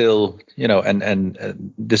up until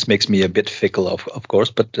and this makes me a bit fickle, of course,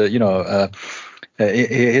 but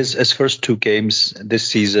his first two games this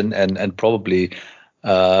season and probably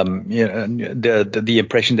the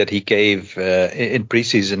impression that he gave in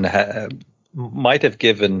preseason might have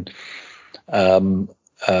given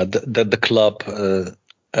the club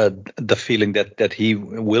the feeling that he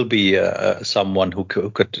will be someone who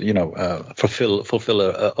could fulfill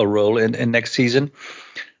a role in next season.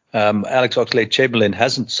 Alex Oxlade-Chamberlain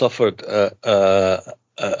hasn't suffered a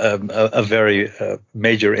very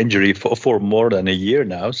major injury for more than a year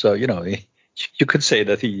now, so you could say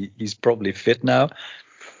that he's probably fit now.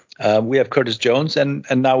 We have Curtis Jones, and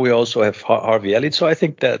now we also have Harvey Elliott. So I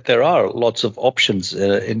think that there are lots of options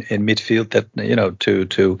in midfield that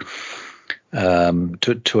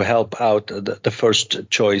to help out the first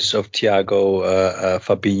choice of Thiago,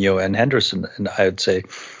 Fabinho, and Henderson, and I would say.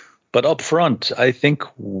 But up front, I think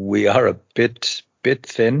we are a bit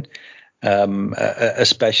thin,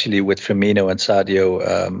 especially with Firmino and Sadio.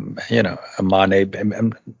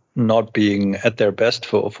 Mane not being at their best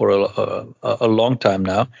for a long time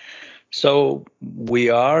now. So we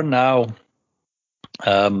are now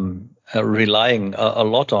relying a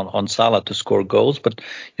lot on Salah to score goals. But,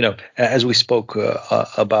 as we spoke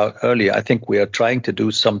about earlier, I think we are trying to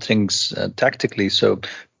do some things tactically. So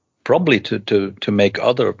probably to make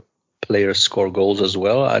other players score goals as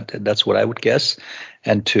well. That's what I would guess.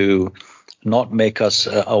 And to not make us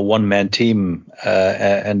a one-man team.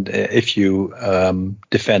 And if you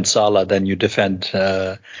defend Salah, then you defend.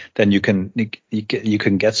 Then you can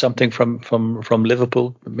get something from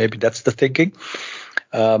Liverpool. Maybe that's the thinking.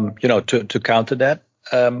 To counter that.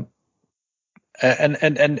 And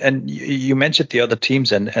you mentioned the other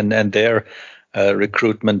teams and their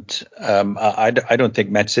recruitment. I don't think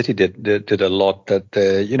Man City did a lot. That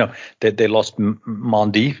they lost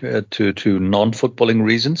Mendy to non-footballing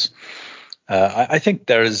reasons. I think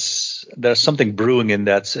there's something brewing in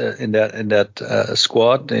that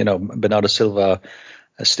squad. Bernardo Silva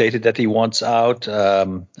stated that he wants out.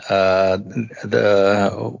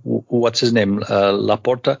 What's his name?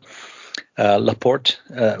 Laporte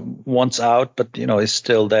wants out, but is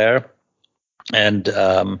still there. And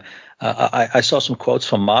I saw some quotes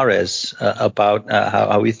from Mahrez about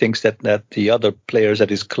how he thinks that the other players at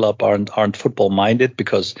his club aren't football minded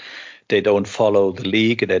because they don't follow the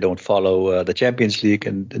league and they don't follow the Champions League,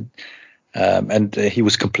 and he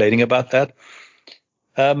was complaining about that.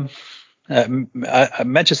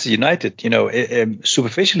 Manchester United,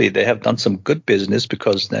 superficially they have done some good business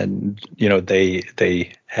because then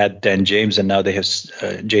they had Dan James and now they have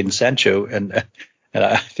Jadon Sancho, and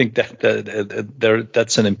I think that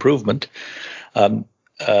that's an improvement. But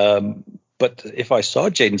if I saw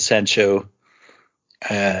Jadon Sancho,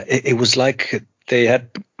 it was like they had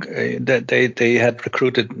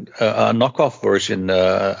recruited a knockoff version,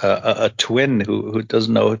 a twin who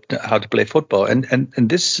doesn't know how to play football, and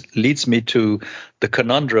this leads me to the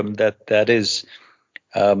conundrum that is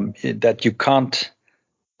that you can't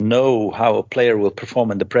know how a player will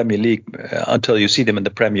perform in the Premier League until you see them in the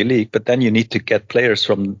Premier League, but then you need to get players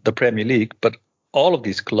from the Premier League. But all of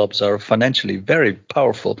these clubs are financially very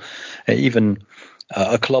powerful. Even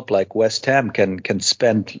a club like West Ham can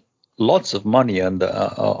spend lots of money on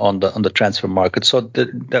the transfer market. So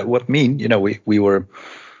that would mean, we were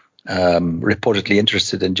reportedly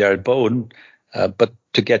interested in Jared Bowen. But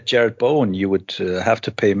to get Jared Bowen, you would have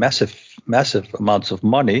to pay massive amounts of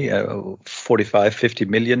money, 45, 50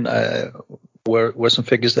 million were some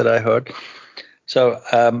figures that I heard. So,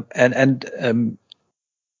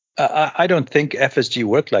 I don't think FSG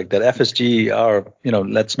work like that. FSG are,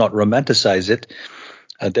 let's not romanticize it.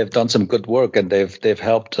 They've done some good work, and they've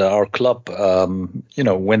helped our club,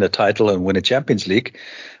 win a title and win a Champions League.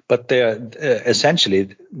 But they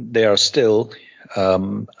are still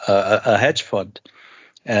a hedge fund,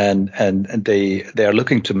 and they are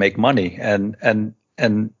looking to make money, and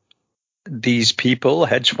these people,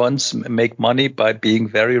 hedge funds, make money by being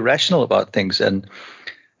very rational about things and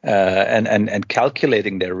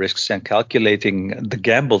calculating their risks and calculating the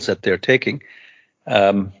gambles that they're taking.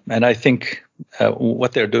 And I think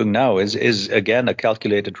what they're doing now is again a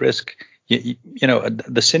calculated risk.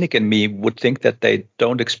 The cynic in me would think that they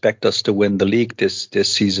don't expect us to win the league this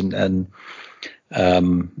season, and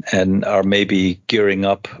are maybe gearing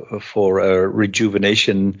up for a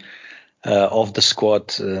rejuvenation of the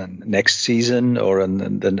squad next season, or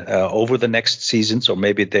over the next seasons, or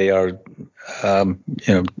maybe they are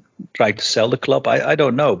trying to sell the club. I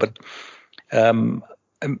don't know, but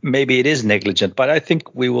maybe it is negligent. But I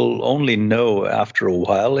think we will only know after a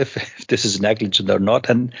while if this is negligent or not,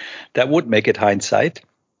 and that would make it hindsight.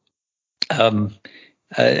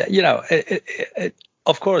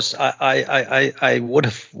 Of course, I would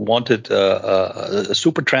have wanted a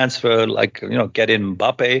super transfer, like get in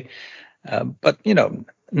Mbappe, but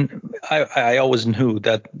I always knew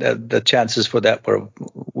that the chances for that were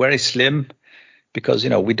very slim, because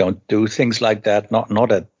we don't do things like that,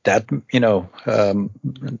 not at that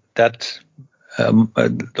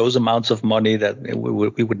those amounts of money that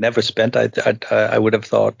we would never spend. I would have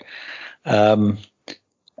thought. But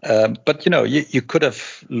you could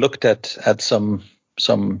have looked at some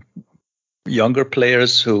younger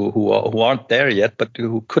players who aren't there yet, but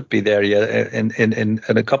who could be there yet in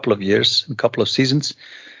a couple of years, a couple of seasons,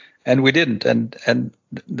 and we didn't, and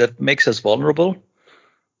that makes us vulnerable.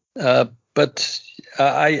 But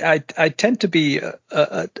I tend to be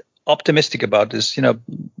optimistic about this,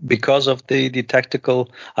 because of the tactical,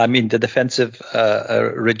 the defensive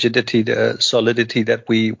rigidity, the solidity that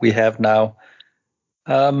we have now.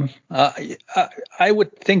 I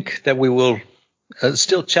would think that we will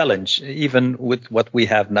still challenge, even with what we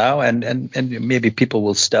have now, and maybe people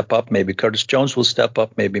will step up. Maybe Curtis Jones will step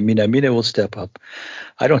up. Maybe Minamino will step up.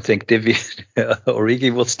 I don't think Divock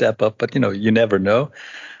Origi will step up, but you never know.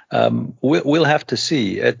 We'll have to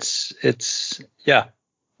see.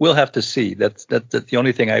 We'll have to see. That's the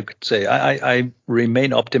only thing I could say. I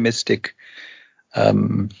remain optimistic,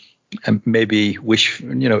 and maybe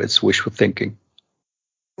it's wishful thinking.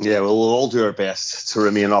 Yeah, well, we'll all do our best to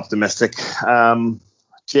remain optimistic.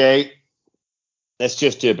 Jay, let's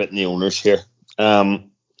just do a bit in the owners here.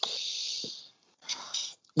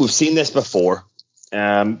 We've seen this before.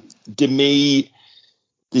 To me,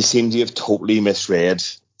 they seem to have totally misread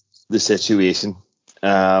the situation.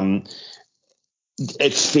 It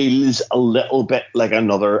feels a little bit like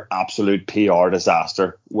another absolute PR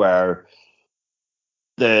disaster, where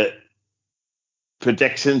the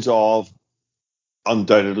predictions of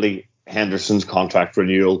undoubtedly Henderson's contract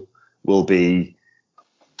renewal will be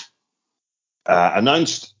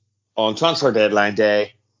announced on transfer deadline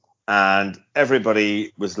day, and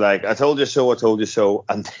everybody was like, I told you so, I told you so.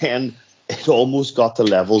 And then it almost got to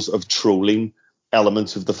levels of trolling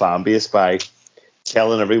elements of the fan base by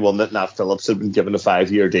telling everyone that Nat Phillips had been given a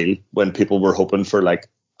 5-year deal when people were hoping for like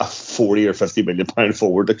a 40 or 50 million pound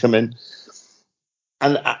forward to come in.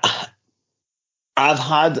 And I've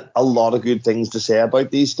had a lot of good things to say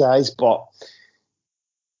about these guys, but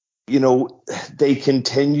they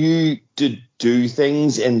continue to do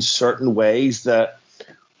things in certain ways that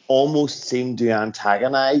almost seem to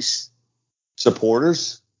antagonize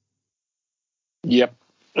supporters. Yep.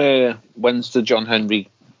 When's the John Henry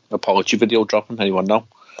apology video dropping? Anyone know?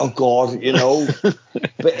 Oh God,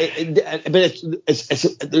 but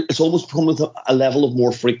it's almost become with a level of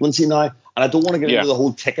more frequency now. And I don't want to get into the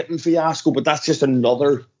whole ticketing fiasco, but that's just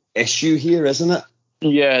another issue here, isn't it?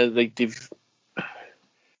 Yeah, they've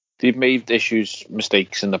made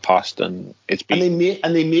mistakes in the past, and it's been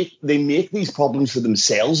they make these problems for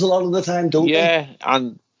themselves a lot of the time, don't they? Yeah,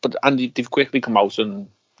 and they've quickly come out and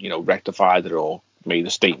rectified it or made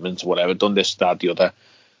a statement or whatever, done this, that, the other.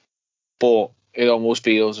 But it almost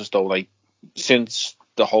feels as though, like, since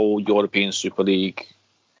the whole European Super League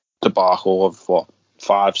debacle of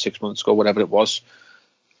 5-6 months ago, whatever it was,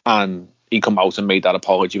 and he come out and made that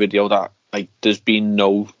apology video, that like there's been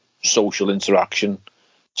no social interaction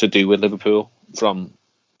to do with Liverpool from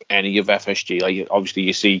any of FSG. Like obviously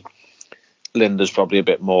you see Linda's probably a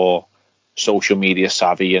bit more social media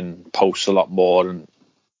savvy and posts a lot more, and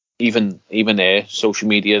even there, social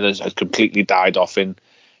media has completely died off in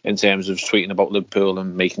terms of tweeting about Liverpool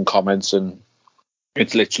and making comments, and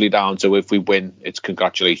it's literally down to if we win, it's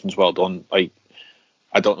congratulations, well done. Like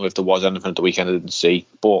I don't know if there was anything at the weekend I didn't see,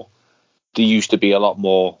 but they used to be a lot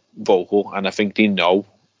more vocal, and I think they know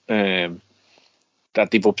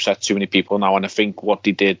that they've upset too many people now, and I think what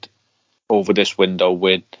they did over this window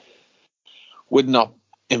with not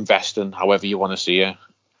investing, however you want to see it,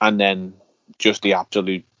 and then just the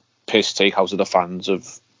absolute piss take out of the fans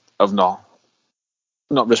of not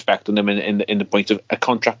respecting them in the point of a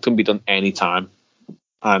contract can be done any time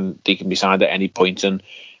and they can be signed at any point, and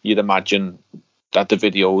you'd imagine that the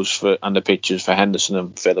videos and the pictures for Henderson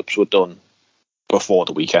and Phillips were done before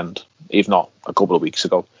the weekend, if not a couple of weeks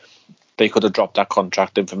ago. They could have dropped that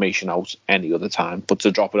contract information out any other time, but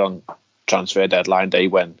to drop it on transfer deadline day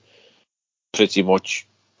when pretty much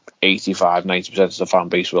 85-90% of the fan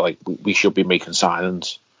base were like, we should be making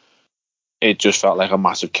signings, it just felt like a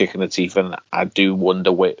massive kick in the teeth, and I do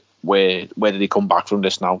wonder where did he come back from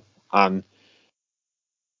this now? And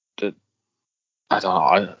I don't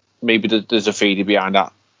know, maybe there's a theory behind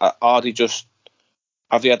that. Have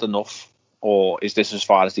they had enough, or is this as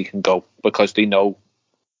far as they can go? Because they know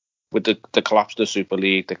with the collapse of the Super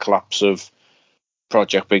League, the collapse of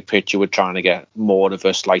Project Big Picture, we're trying to get more of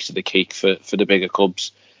a slice of the cake for the bigger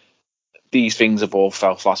clubs. These things have all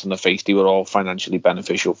fell flat on their face. They were all financially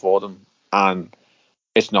beneficial for them, and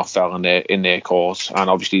it's not fell in their cause. And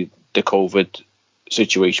obviously the COVID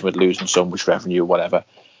situation with losing so much revenue, whatever,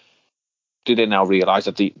 do they now realise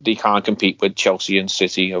that they can't compete with Chelsea and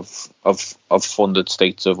City of funded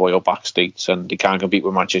states, of oil-backed states, and they can't compete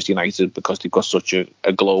with Manchester United because they've got such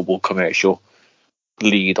a global commercial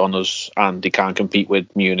lead on us, and they can't compete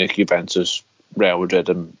with Munich, Juventus, Real Madrid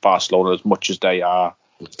and Barcelona as much as they are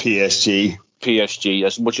PSG,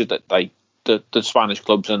 as much as that, like the Spanish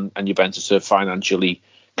clubs and Juventus are financially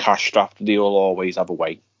cash strapped. They'll always have a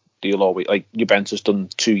way. They'll always, like Juventus done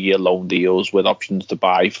 2-year loan deals with options to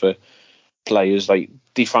buy for players. Like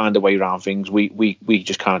they find a way around things. We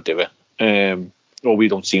just can't do it, or we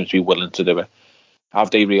don't seem to be willing to do it. Have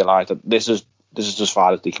they realised that this is as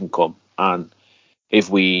far as they can come? And if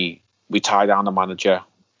we tie down the manager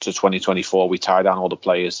to 2024, we tie down all the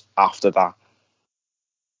players after that.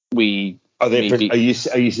 Are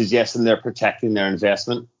you suggesting they're protecting their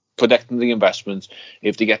investment? Protecting the investment.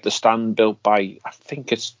 If they get the stand built by, I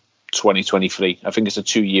think it's 2023. I think it's a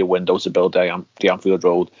 2-year window to build the Anfield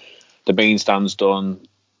Road. The main stand's done.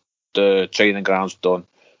 The training ground's done.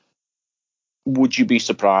 Would you be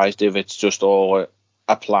surprised if it's just all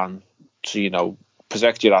a plan to,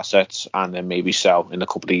 protect your assets and then maybe sell in a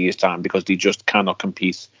couple of years' time because they just cannot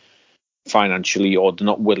compete financially, or they're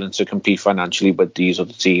not willing to compete financially with these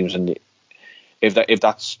other teams? And if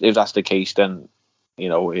that's the case, then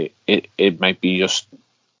it might be just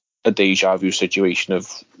a deja vu situation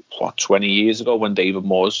of 20 years ago when David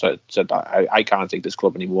Moyes said that I can't take this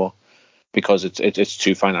club anymore because it's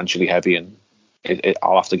too financially heavy and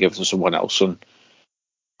I'll have to give it to someone else. And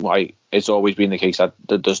it's always been the case that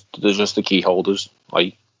there's just the key holders.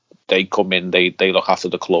 Like they come in, they look after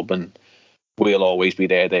the club, and we'll always be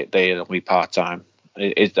there. They're only part time.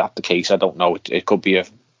 Is that the case? I don't know. It could be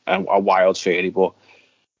a wild theory, but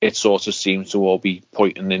it sort of seems to all be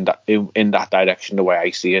pointing in that direction. The way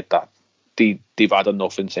I see it, that they've had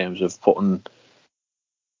enough in terms of putting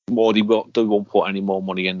more. They won't put any more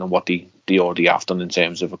money in than what they already have done in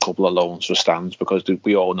terms of a couple of loans for stands, because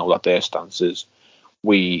we all know that their stance is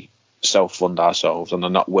we self-fund ourselves, and they're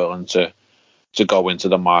not willing to go into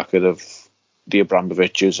the market of the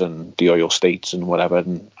Abramoviches and the oil states and whatever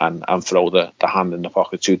and throw the hand in the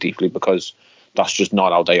pocket too deeply, because that's just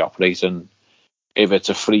not how they operate. And if it's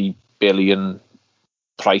a $3 billion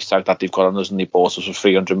price tag that they've got on us and they bought us for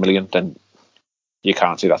 300 million, then you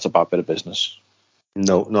can't say that's a bad bit of business.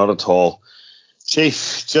 No, not at all.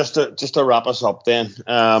 Chief, just to wrap us up then,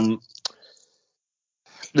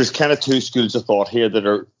 there's kind of two schools of thought here that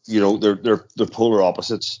are, they're polar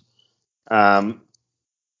opposites.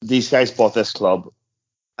 These guys bought this club,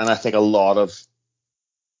 and I think a lot of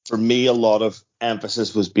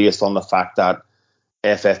emphasis was based on the fact that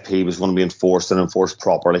FFP was going to be enforced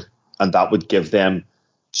properly, and that would give them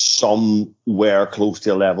somewhere close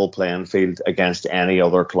to a level playing field against any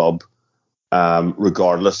other club,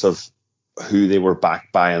 regardless of who they were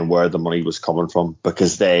backed by and where the money was coming from,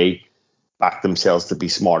 because they backed themselves to be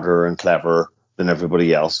smarter and cleverer than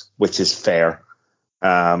everybody else, which is fair.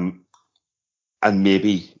 And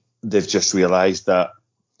maybe they've just realised that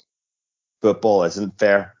football isn't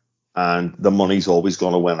fair, and the money's always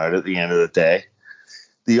going to win out at the end of the day.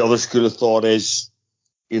 The other school of thought is,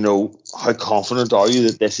 how confident are you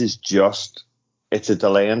that this is just, it's a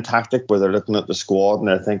delaying tactic where they're looking at the squad and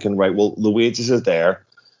they're thinking, right, well, the wages are there.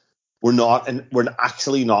 We're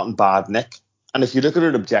actually not in bad nick. And if you look at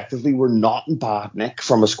it objectively, we're not in bad nick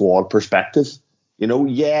from a squad perspective.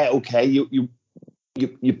 Yeah, okay, you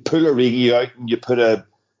pull a Origi out and you put a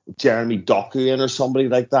Jeremy Doku in or somebody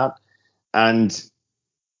like that, and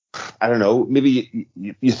I don't know, maybe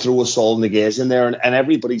you throw a Saul Niguez in there and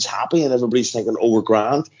everybody's happy and everybody's thinking, oh, we're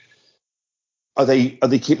grand. Are they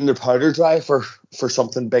keeping their powder dry for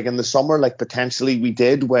something big in the summer, like potentially we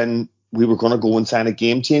did when we were going to go and sign a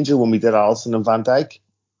game changer when we did Alisson and Van Dijk?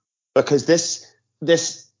 Because this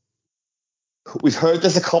we've heard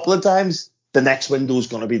this a couple of times. The next window is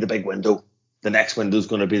going to be the big window. The next window is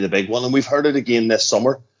going to be the big one, and we've heard it again this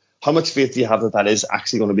summer. How much faith do you have that is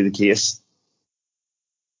actually going to be the case?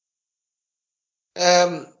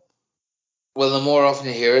 Well, the more often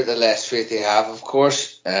you hear it, the less faith you have, of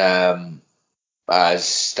course, as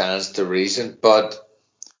stands to reason. But,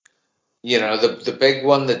 the big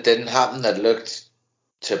one that didn't happen that looked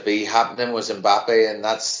to be happening was Mbappe, and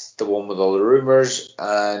that's the one with all the rumours.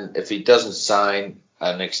 And if he doesn't sign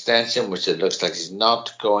an extension, which it looks like he's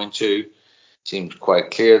not going to, seems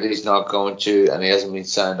quite clear that he's not going to, and he hasn't been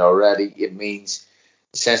signed already, it means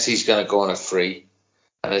essentially he's going to go on a free,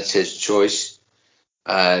 and it's his choice.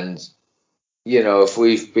 And, if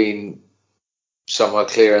we've been somewhat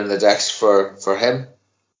clear in the decks for him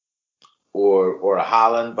or a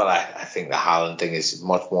Haaland, but I think the Haaland thing is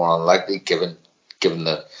much more unlikely given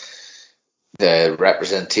the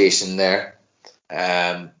representation there.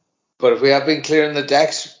 But if we have been clear in the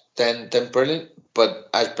decks, then brilliant. But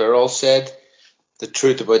as Birol said, the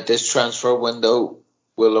truth about this transfer window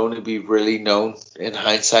will only be really known in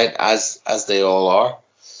hindsight, as they all are.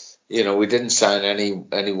 We didn't sign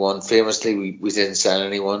anyone. Famously, we didn't sign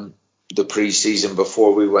anyone the pre-season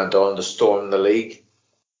before we went on to storm the league.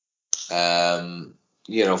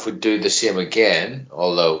 If we do the same again,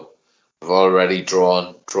 although we've already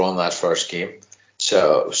drawn that first game,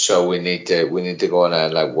 so we need to go on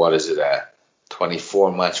a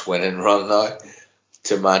 24 match winning run now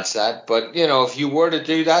to match that. But if you were to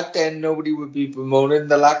do that, then nobody would be bemoaning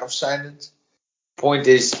the lack of signings. Point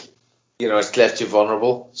is, it's left you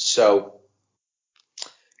vulnerable. So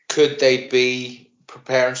could they be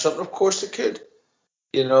preparing something? Of course they could.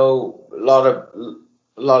 A lot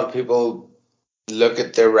of people look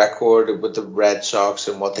at their record with the Red Sox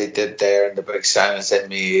and what they did there and the big signings they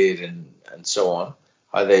made and so on,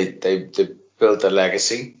 how they built a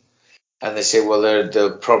legacy. And they say, well,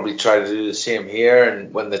 they'll probably try to do the same here.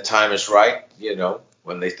 And when the time is right,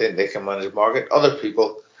 when they think they can manage the market, other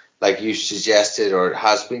people, like you suggested or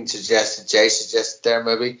has been suggested, Jay suggested there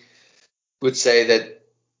maybe, would say that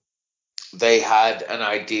they had an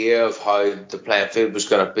idea of how the playing field was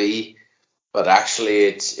going to be, but actually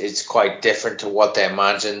it's quite different to what they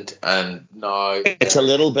imagined. And now it's a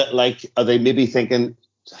little bit like, are they maybe thinking,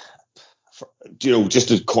 just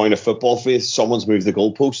to coin a football phrase, someone's moved the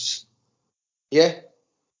goalposts? Yeah,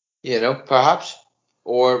 perhaps.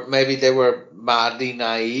 Or maybe they were madly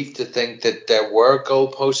naive to think that there were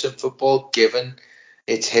goalposts in football, given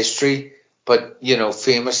its history. But,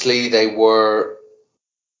 famously they were,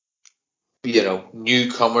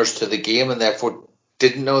 newcomers to the game and therefore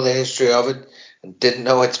didn't know the history of it and didn't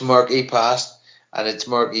know its murky past and its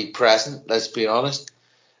murky present, let's be honest.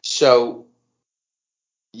 So,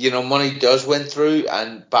 money does win through,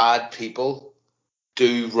 and bad people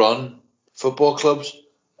do run football clubs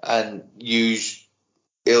and use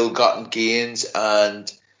ill-gotten gains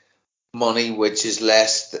and money which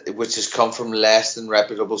has come from less than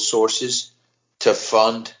reputable sources to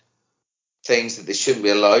fund things that they shouldn't be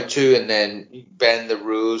allowed to, and then bend the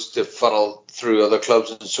rules to funnel through other clubs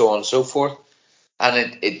and so on and so forth.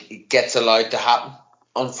 And it gets allowed to happen,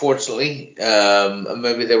 unfortunately. And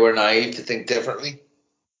maybe they were naive to think differently.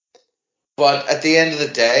 But at the end of the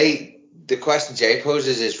day, the question Jay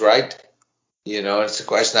poses is right. It's the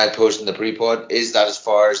question I posed in the pre-pod. Is that as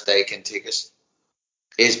far as they can take us?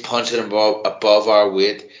 Is punching above our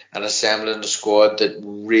weight and assembling a squad that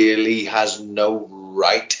really has no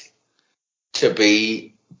right to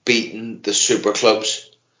be beating the super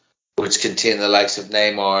clubs, which contain the likes of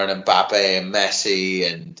Neymar and Mbappe and Messi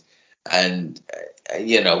and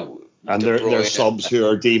their subs who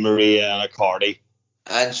are Di Maria and Icardi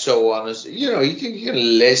and so on. As you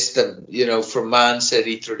can list them, from Man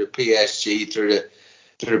City through to PSG through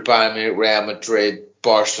to Bayern Munich, Real Madrid,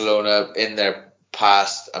 Barcelona in their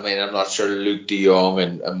past. I mean, I'm not sure Luke de Jong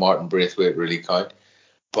and Martin Braithwaite really count.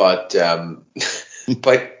 But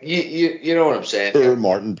but you know what I'm saying. Poor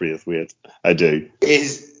Martin Braithwaite. I do.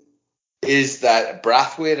 Is that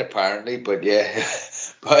Brathwaite apparently? But yeah,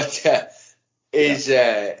 but is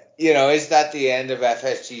that the end of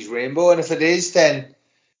FSG's rainbow? And if it is, then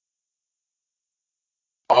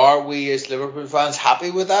are we as Liverpool fans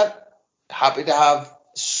happy with that? Happy to have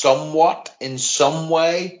somewhat, in some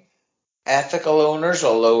way, ethical owners?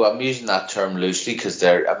 Although I'm using that term loosely because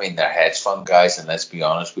they're hedge fund guys, and let's be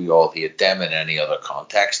honest, we all hate them in any other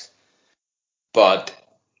context. But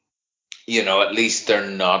at least they're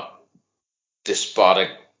not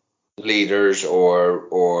despotic leaders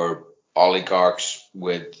or oligarchs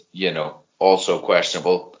with also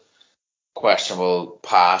questionable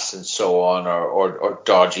past and so on, or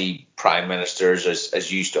dodgy prime ministers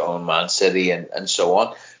as used to own Man City and so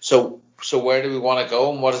on. So where do we want to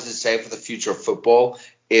go, and what does it say for the future of football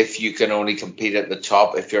if you can only compete at the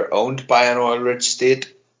top if you're owned by an oil-rich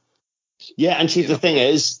state? Yeah, and see, the thing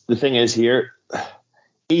is here,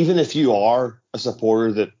 even if you are a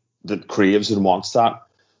supporter that craves and wants that,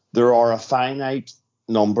 there are a finite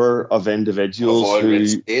number of individuals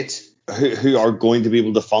who are going to be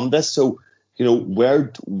able to fund this. So,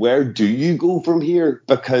 where do you go from here?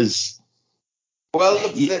 Because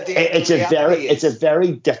it's a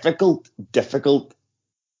very difficult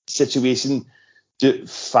situation to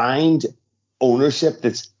find ownership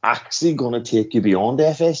that's actually going to take you beyond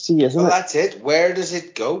FSG, isn't it? Well, that's it. Where does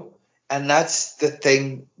it go? And that's the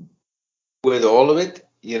thing with all of it,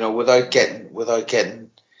 without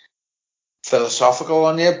getting philosophical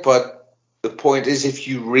on you, but the point is, if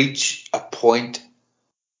you reach a point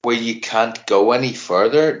where you can't go any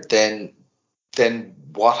further, then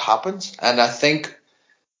what happens? And I think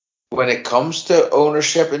when it comes to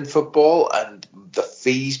ownership in football and the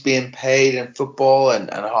fees being paid in football and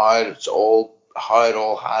how it all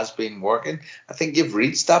has been working, I think you've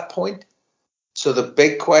reached that point. So the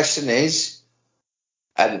big question is,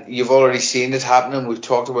 and you've already seen it happening, we've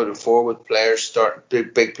talked about it before, with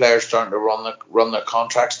big players starting to run their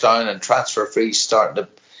contracts down, and transfer fees starting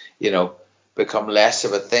to, become less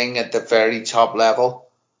of a thing at the very top level.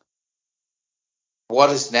 What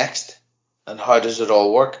is next, and how does it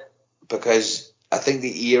all work? Because I think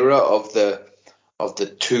the era of the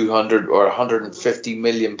 200 or 150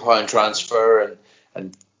 million pound transfer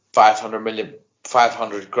and 500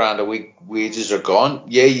 grand a week wages are gone.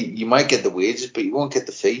 Yeah, you might get the wages, but you won't get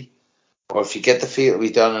the fee. Or if you get the fee, it'll be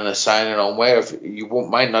done in a signing on way. Or if you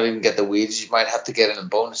might not even get the wages, you might have to get it in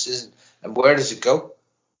bonuses. And where does it go?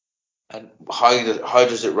 And how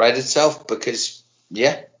does it right itself? Because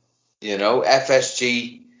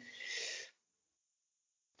FSG,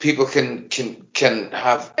 people can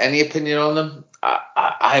have any opinion on them.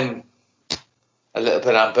 I'm a little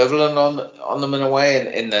bit ambivalent on them in a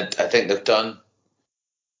way, in that I think they've done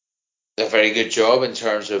a very good job in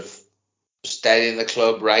terms of steadying the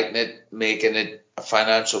club, righting it, making it a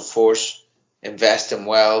financial force, investing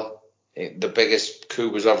well. The biggest coup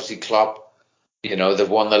was obviously Klopp. They've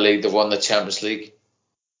won the league, they've won the Champions League,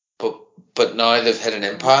 but now they've hit an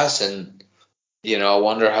impasse, and I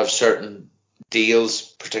wonder how certain deals,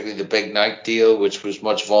 particularly the big Nike deal, which was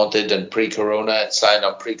much vaunted and pre-Corona and signed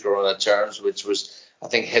on pre-Corona terms, which was, I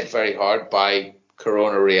think, hit very hard by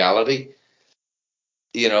Corona reality.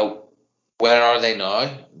 Where are they now?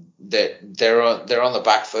 They're on the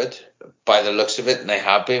back foot by the looks of it, and they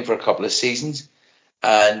have been for a couple of seasons,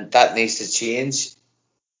 and that needs to change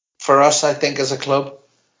for us, I think, as a club.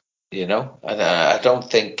 And I don't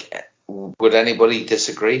think, would anybody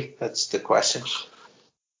disagree? That's the question.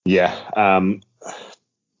 Yeah.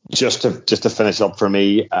 Just to finish up for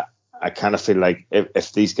me, I kind of feel like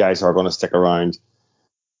if these guys are going to stick around,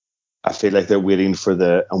 I feel like they're waiting for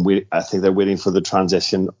I think they're waiting for the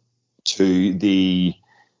transition to the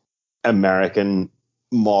American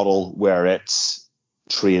model, where it's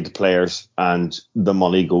trade players and the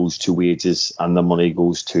money goes to wages and the money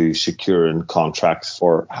goes to securing contracts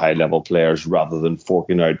for high level players, rather than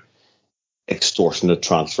forking out extortionate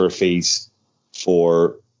transfer fees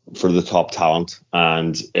for the top talent.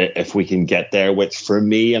 And if we can get there, which for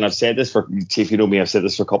me, and I've said this for Chief, I've said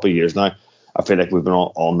this for a couple of years now, I feel like we've been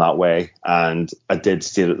on that way. And I did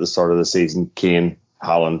state at the start of the season, Kane,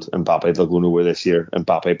 Haaland, Mbappe, they'll go nowhere this year.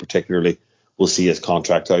 Mbappe particularly will see his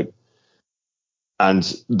contract out, and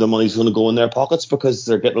the money's going to go in their pockets because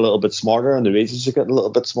they're getting a little bit smarter, and the agents are getting a little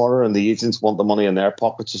bit smarter, and the agents want the money in their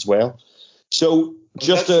pockets as well. So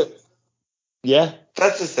that's the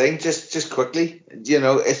thing. Just quickly,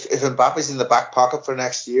 if Mbappe's in the back pocket for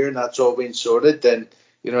next year and that's all being sorted, then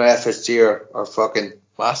FSG are fucking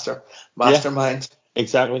masterminds. Yeah,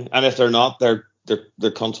 exactly. And if they're not, they're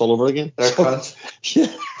they're cunts all over again. They're cunts.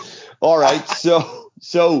 Yeah. All right.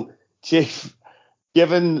 So, Chief,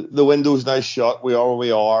 given the window's now shut, we are where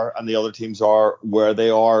we are, and the other teams are where they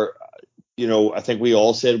are. I think we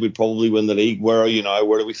all said we'd probably win the league. Where are you now?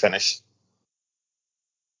 Where do we finish?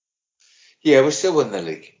 Yeah, we still win the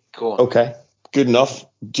league. Go on. Okay, good enough.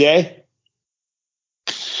 Jay?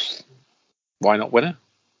 Why not win it?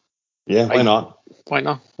 Yeah, why not? Why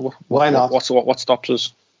not? Why not? What stops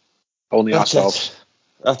us? Only ourselves.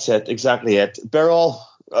 That's it. Exactly it. Beryl,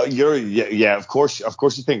 of course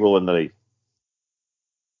you think we'll win the league.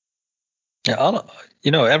 Yeah,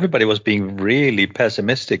 everybody was being really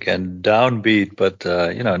pessimistic and downbeat, but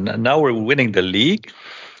now we're winning the league.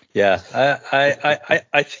 Yeah,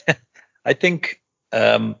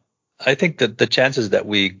 I think that the chances that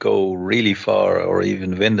we go really far or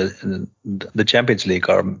even win the Champions League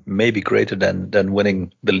are maybe greater than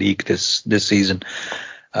winning the league this season.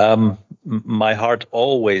 My heart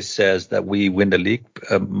always says that we win the league.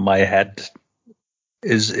 My head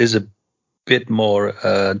is a bit more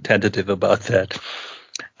tentative about that.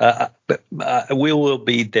 But we will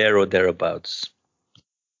be there or thereabouts.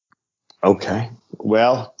 Okay.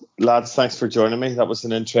 Well, lads, thanks for joining me. That was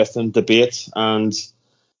an interesting debate. And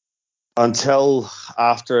until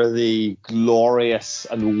after the glorious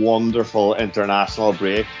and wonderful international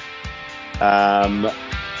break,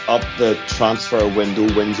 up the transfer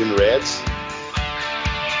window wins and Reds.